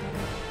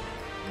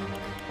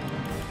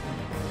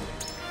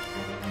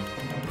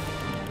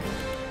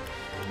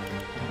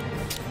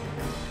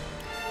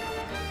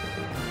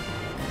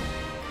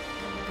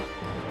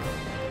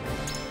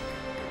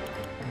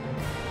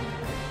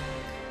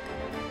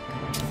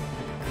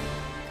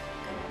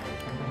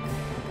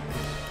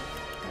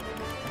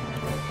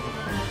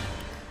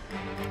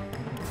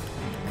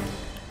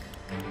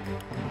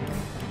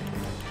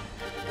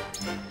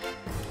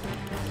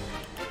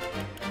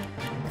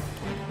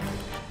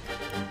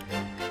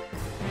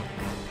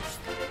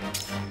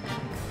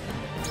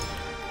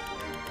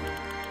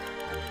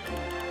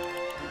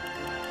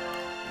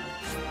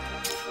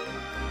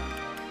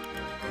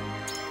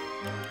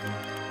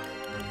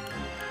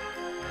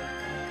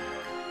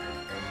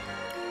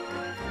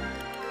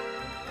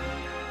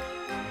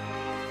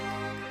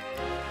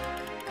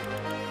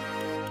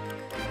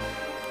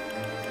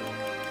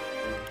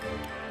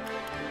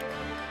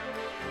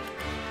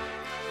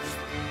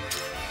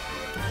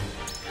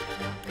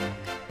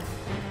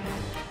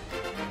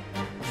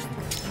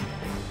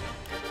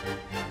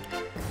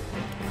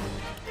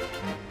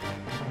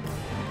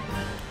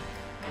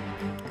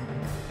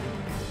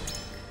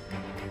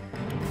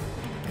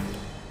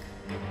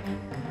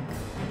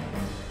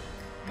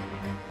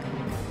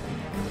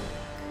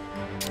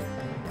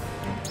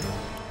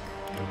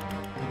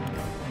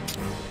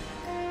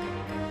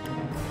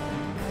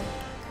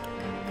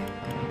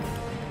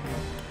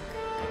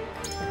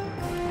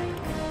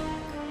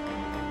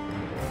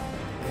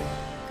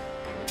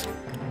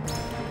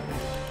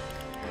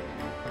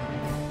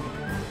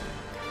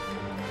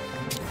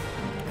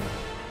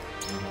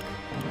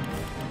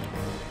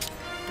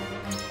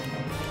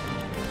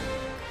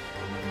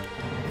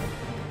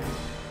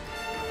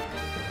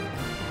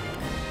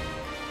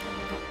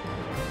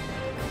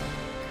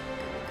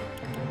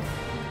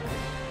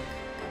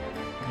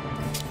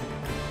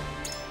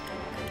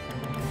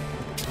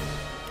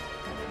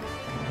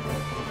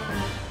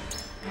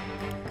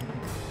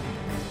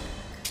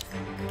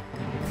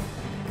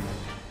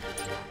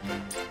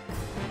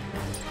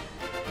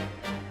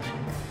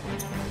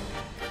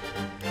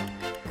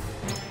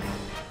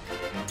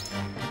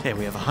 Okay,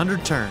 we have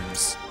 100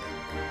 turns.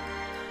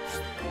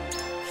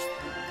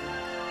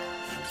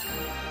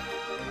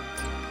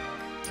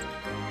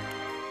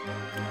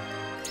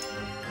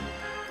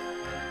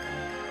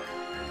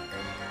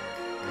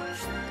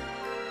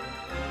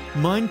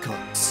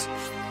 Minecarts.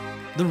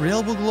 The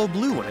rail will glow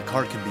blue when a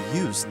cart can be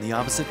used, and the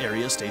opposite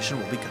area station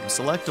will become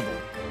selectable.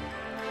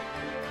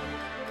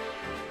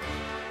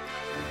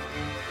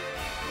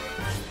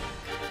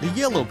 The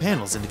yellow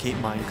panels indicate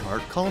minecart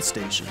call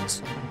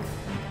stations.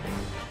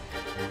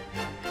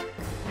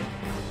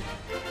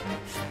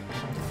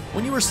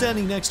 When you are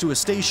standing next to a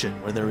station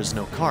where there is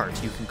no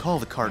cart, you can call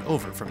the cart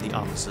over from the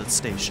opposite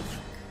station.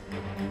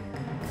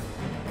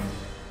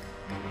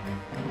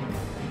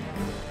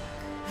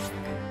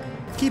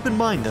 Keep in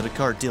mind that a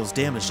cart deals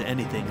damage to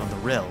anything on the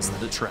rails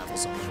that it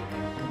travels on.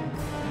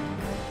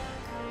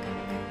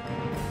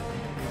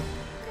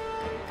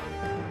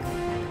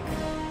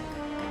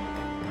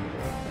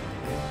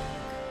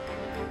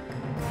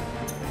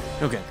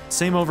 Okay,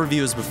 same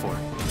overview as before.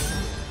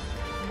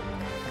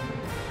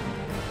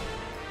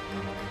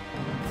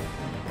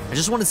 I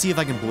just want to see if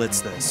I can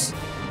blitz this.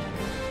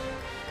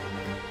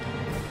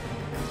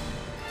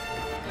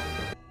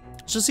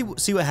 Just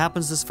see what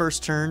happens this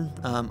first turn.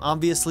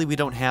 Obviously, we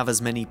don't have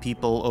as many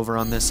people over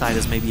on this side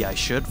as maybe I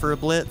should for a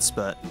blitz,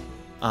 but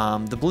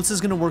the blitz is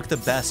going to work the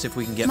best if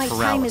we can get paralysis.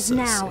 Time is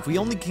now. If we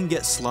only can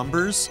get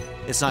slumbers,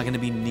 it's not going to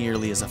be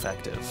nearly as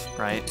effective,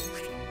 right?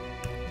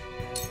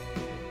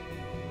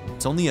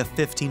 It's only a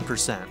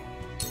 15%,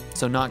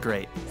 so not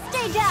great.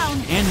 Stay down.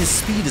 And his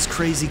speed is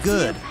crazy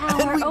good.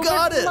 And we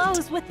got it!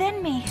 Overflows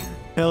within me.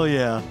 Hell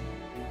yeah.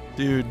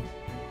 Dude,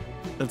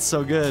 that's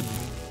so good.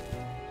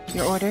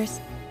 Your orders?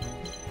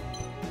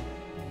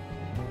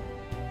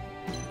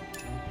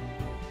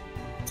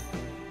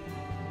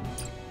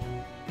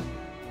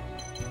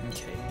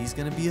 Okay, he's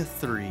gonna be a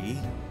 3.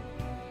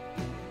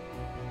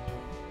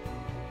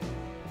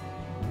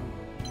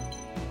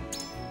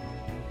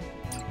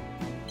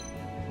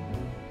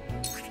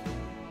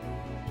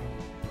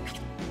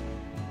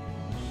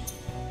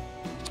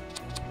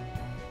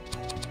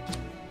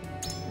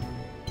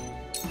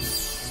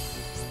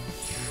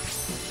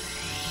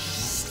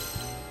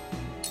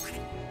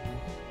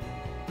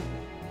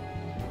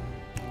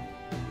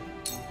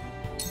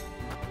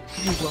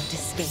 You won't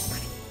escape.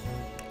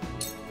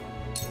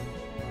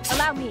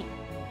 Allow me.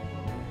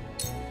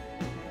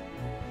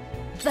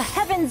 The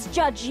heavens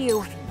judge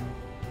you.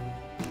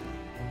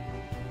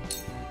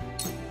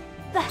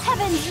 The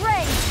heavens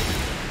rage.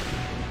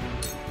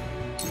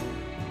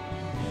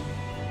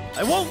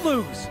 I won't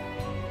lose!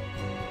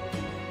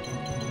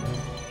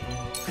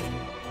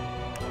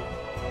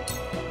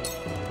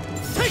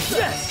 Take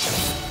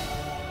this!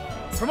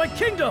 For my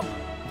kingdom!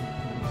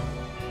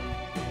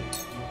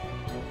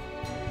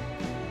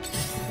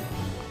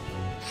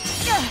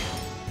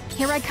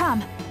 Here I come.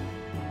 That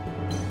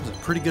was a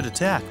pretty good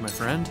attack, my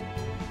friend.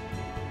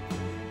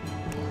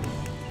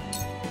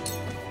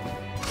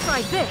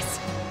 Try this.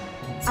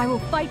 I will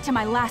fight to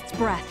my last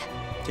breath.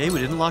 Okay, we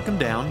didn't lock him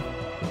down.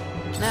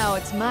 Now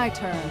it's my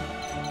turn.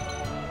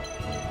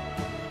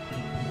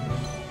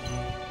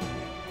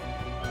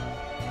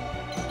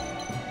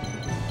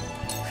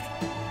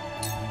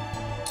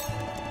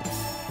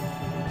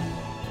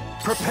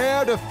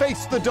 Prepare to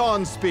face the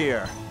Dawn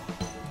Spear.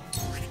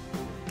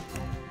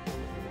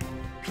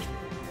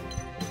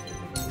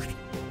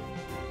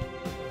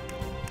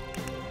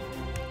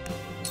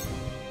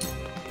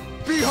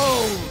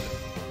 Behold!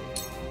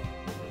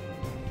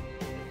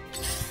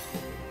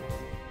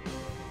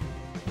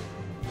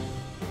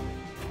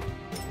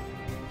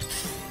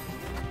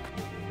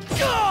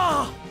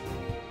 Ah!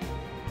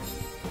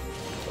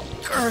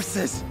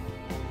 Curses!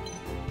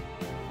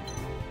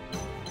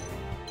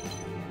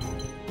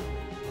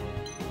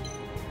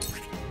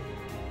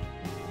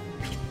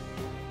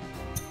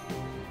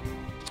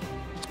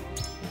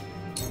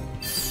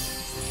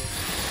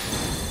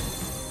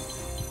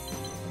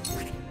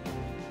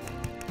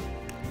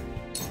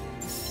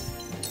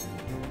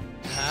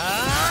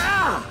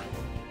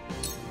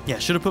 Yeah,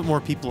 should have put more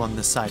people on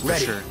this side for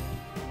sure.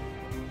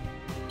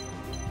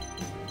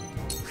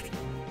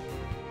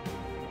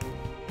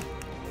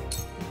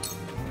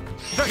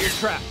 Shut your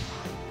trap!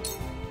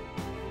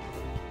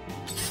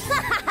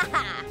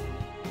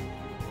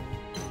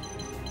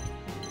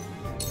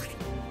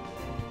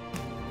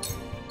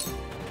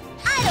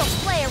 I don't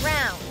play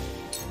around.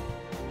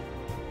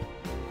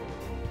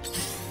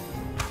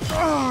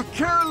 Oh,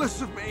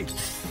 careless of me!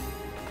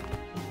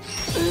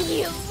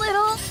 You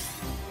little...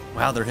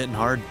 Wow, they're hitting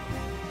hard.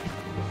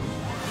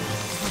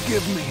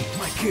 Forgive me,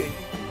 my king.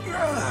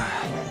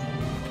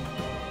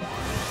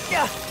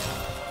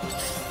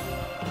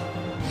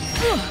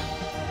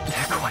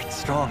 They're quite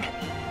strong.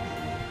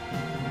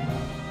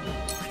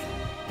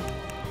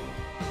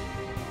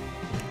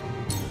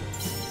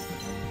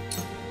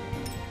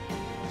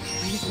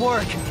 Please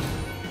work.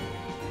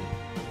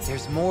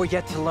 There's more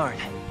yet to learn.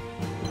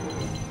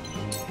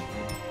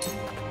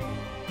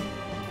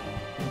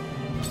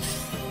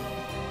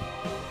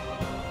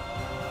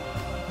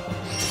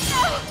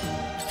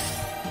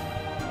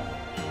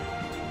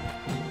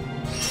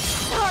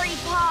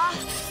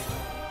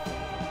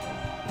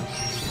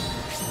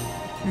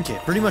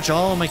 Pretty much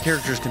all of my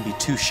characters can be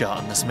two-shot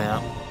on this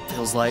map,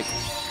 feels like.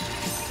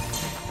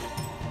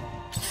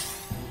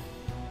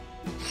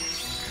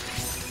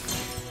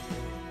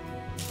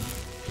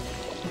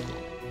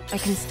 I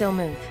can still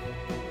move.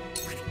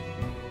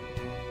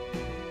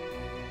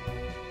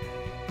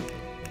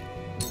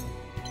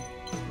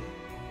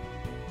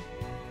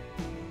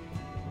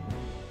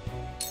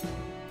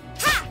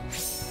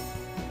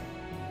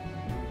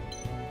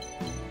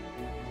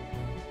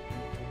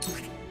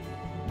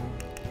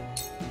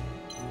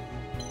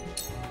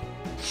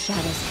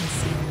 Shadows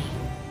conceal me.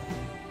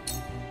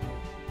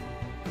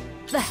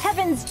 The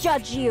heavens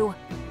judge you!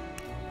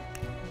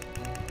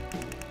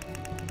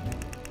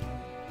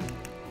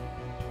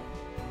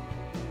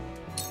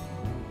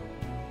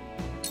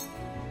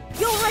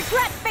 You'll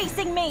regret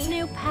facing me!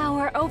 New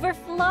power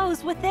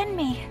overflows within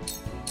me.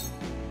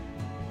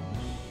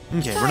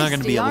 Okay, we're not going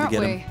to be able to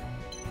get him.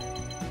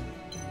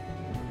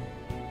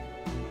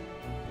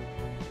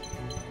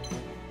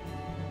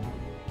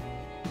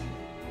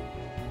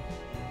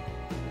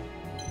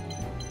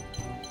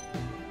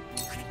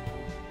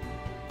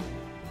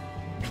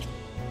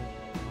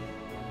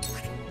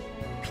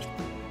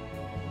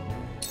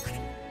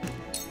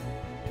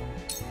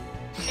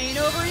 Ain't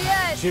over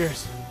yet.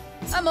 Cheers.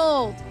 I'm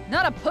old,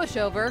 not a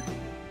pushover.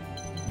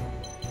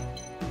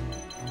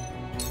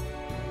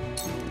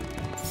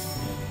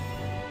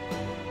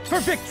 For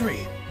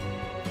victory!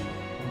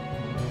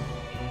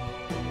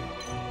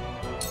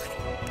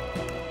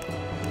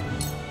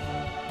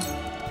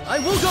 I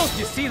will go!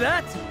 You see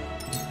that?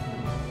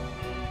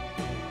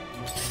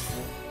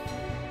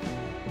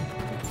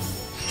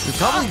 We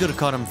probably could have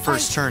caught him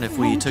first turn if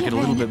we took it a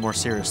little bit more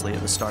seriously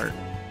at the start.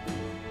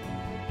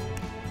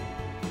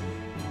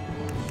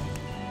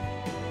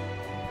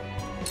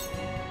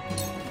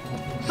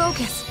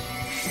 Focus.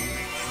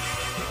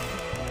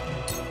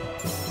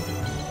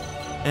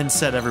 And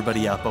set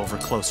everybody up over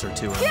closer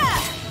to him.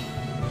 Yeah!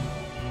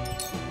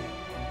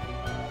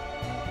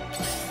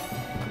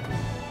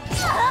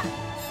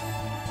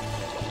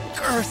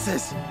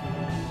 Curses!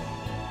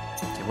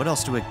 Okay, what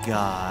else do we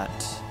got?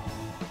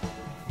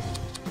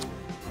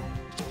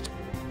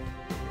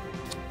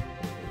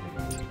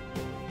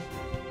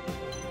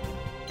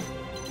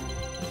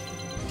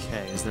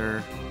 Okay, is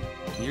there...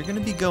 You're gonna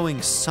be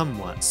going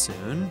somewhat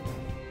soon.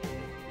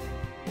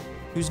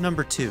 Who's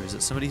number 2? Is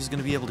it somebody who's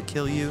gonna be able to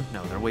kill you?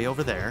 No, they're way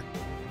over there.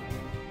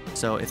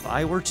 So if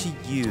I were to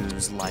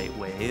use Light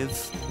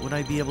Wave, would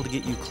I be able to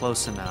get you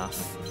close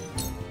enough?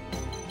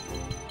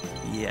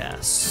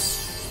 Yes.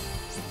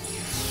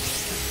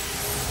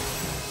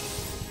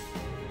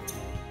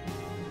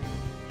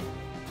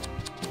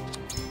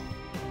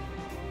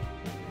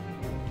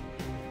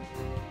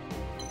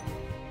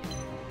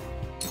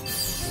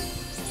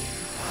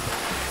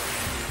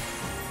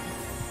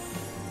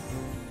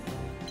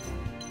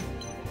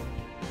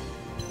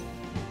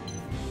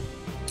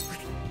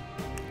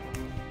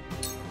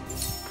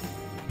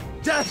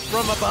 Death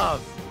from above!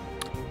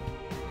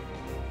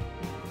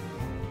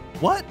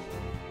 What?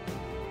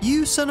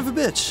 You son of a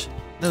bitch.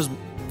 That was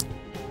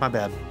my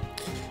bad.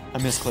 I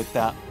misclicked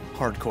that.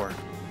 Hardcore.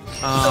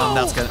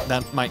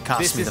 That might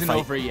cost me the fight. This isn't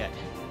over yet.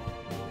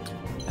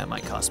 That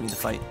might cost me the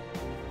fight.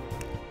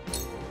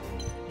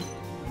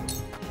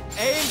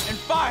 Aim and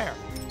fire!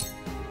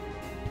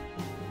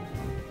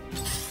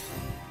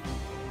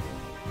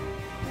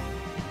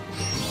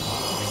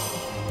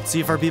 See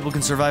if our people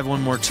can survive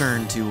one more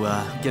turn to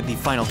get the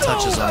final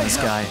touches on this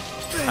guy.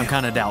 I'm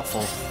kind of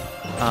doubtful.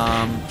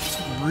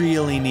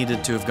 Really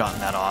needed to have gotten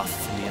that off,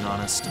 if I'm being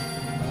honest.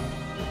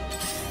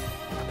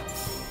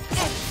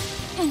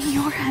 In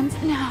your hands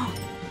now.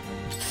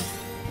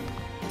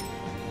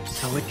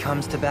 So it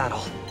comes to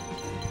battle.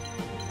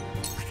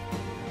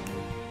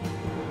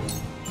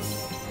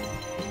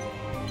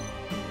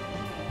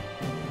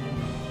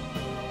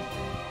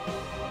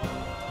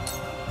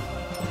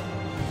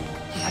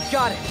 I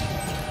got it!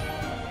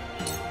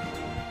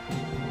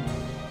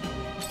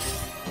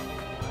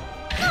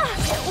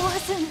 It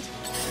wasn't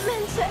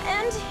meant to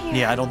end here.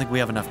 Yeah, I don't think we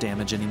have enough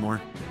damage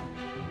anymore.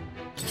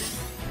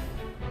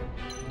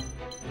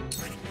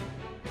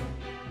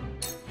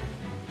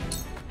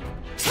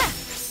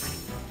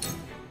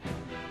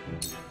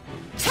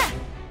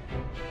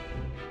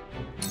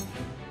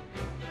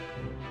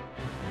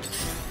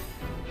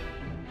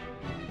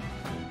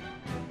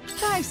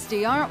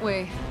 Feisty, aren't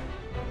we?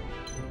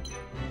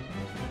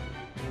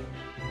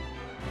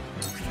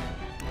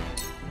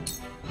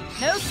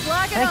 No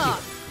slacking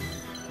off.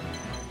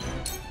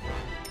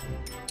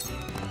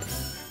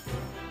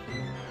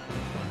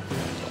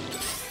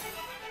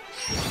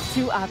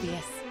 Too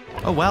obvious.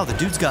 Oh wow, the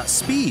dude's got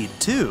speed,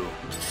 too.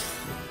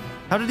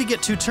 How did he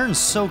get 2 turns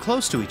so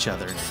close to each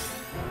other?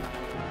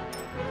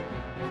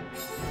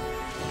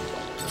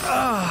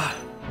 Ah!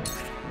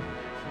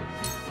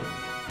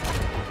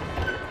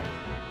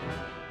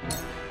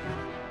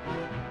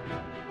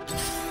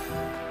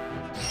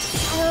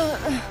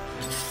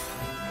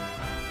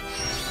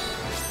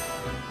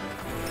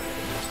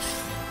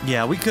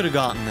 Yeah, we could have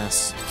gotten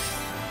this.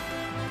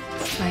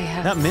 I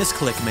Yes. That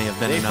misclick may have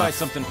been Saved enough. by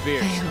something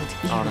fierce.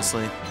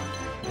 Honestly.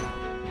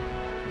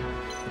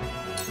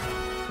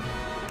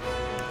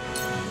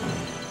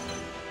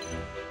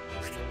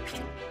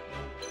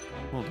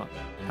 Hold on.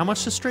 How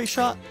much is straight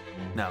shot?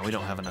 No, we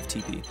don't have enough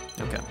TP.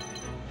 Okay.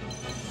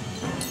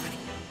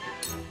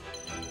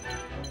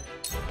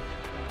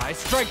 I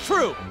strike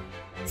true.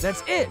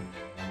 That's it.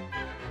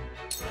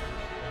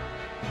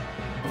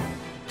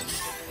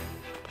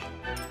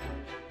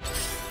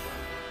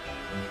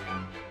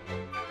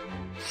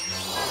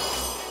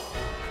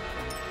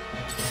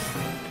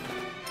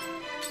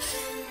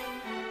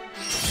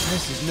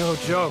 This is no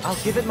joke. I'll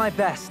give it my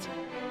best.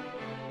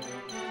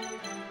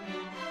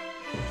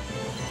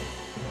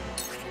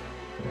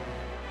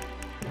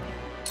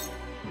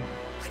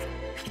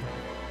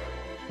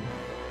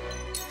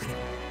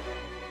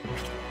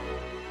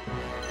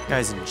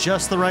 Guy's in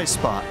just the right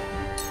spot.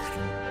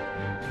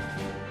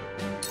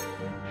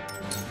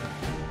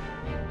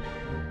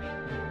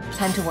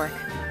 Time to work.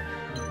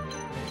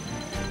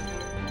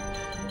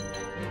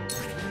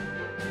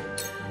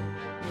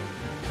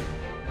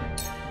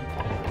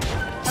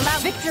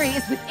 Victory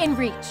is within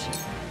reach.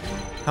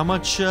 How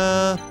much?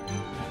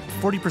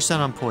 40%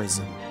 on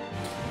poison.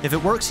 If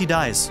it works, he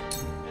dies.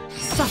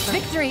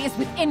 Victory is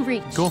within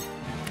reach. Cool.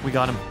 We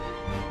got him.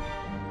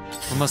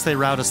 Unless they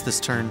rout us this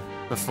turn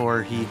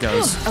before he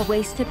goes. A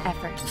wasted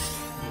effort.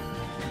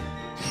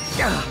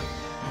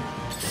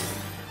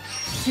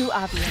 Too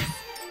obvious.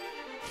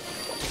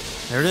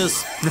 There it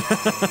is.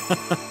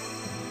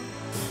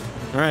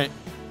 All right.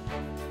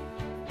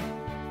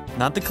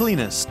 Not the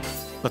cleanest,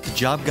 but the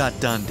job got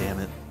done, damn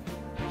it.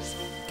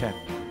 Okay.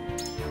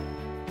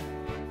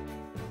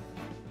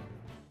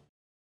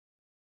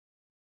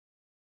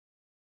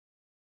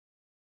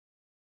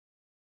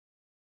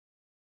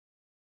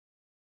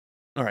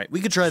 All right,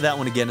 we could try that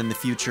one again in the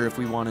future if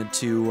we wanted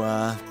to,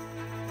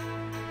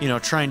 you know,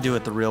 try and do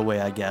it the real way,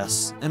 I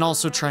guess. And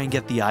also try and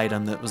get the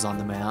item that was on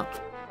the map,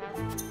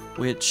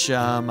 which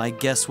I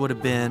guess would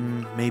have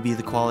been maybe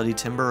the quality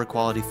timber or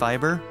quality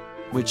fiber,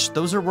 which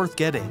those are worth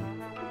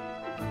getting.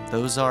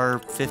 Those are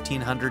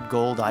 1,500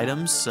 gold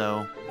items,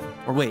 so...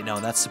 Or wait, no,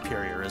 that's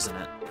superior, isn't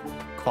it?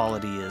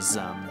 Quality is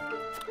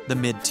the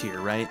mid-tier,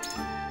 right?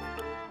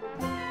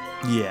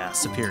 Yeah,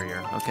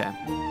 superior, okay.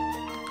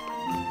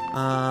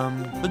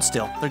 But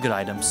still, they're good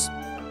items.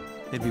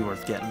 They'd be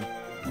worth getting.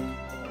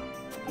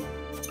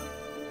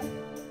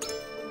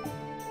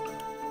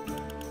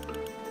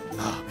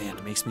 Oh man,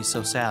 it makes me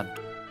so sad.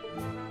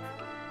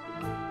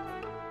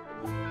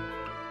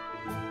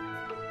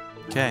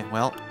 Okay,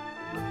 well,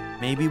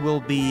 maybe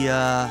we'll be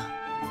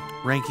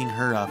ranking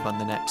her up on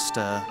the next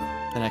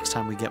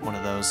time we get one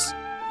of those,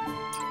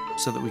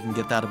 so that we can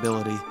get that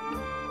ability.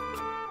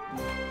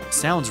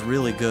 Sounds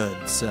really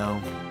good, so.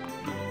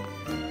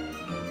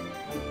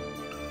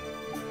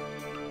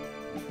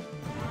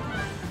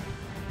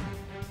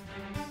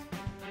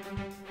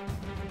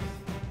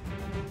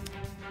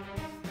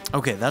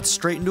 Okay, that's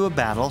straight into a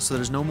battle, so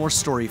there's no more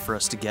story for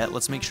us to get.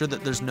 Let's make sure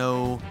that there's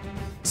no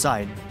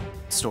side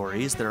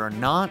stories. There are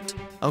not.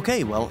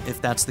 Okay, well,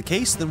 if that's the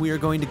case, then we are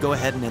going to go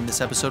ahead and end this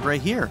episode right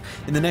here.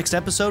 In the next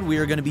episode, we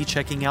are going to be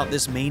checking out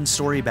this main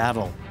story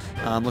battle.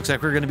 Looks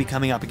like we're going to be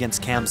coming up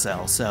against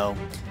Camcel, so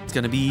it's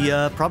going to be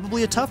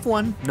probably a tough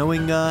one,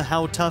 knowing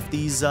how tough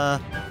these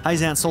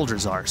Hyzant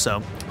soldiers are.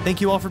 So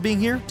thank you all for being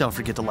here. Don't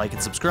forget to like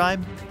and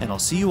subscribe, and I'll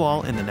see you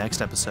all in the next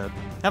episode.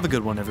 Have a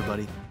good one,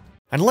 everybody.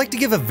 I'd like to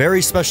give a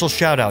very special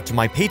shout out to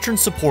my patron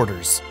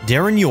supporters: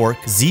 Darren York,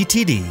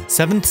 ZTD,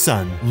 7th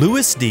Son,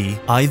 Louis D,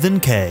 Ivan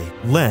K,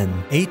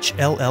 Len,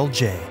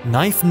 HLLJ,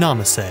 Knife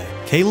Namaste,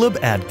 Caleb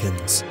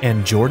Adkins,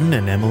 and Jordan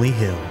and Emily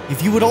Hill.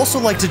 If you would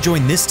also like to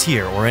join this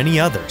tier or any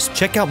others,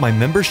 check out my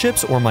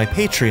memberships or my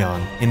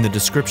Patreon in the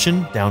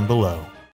description down below.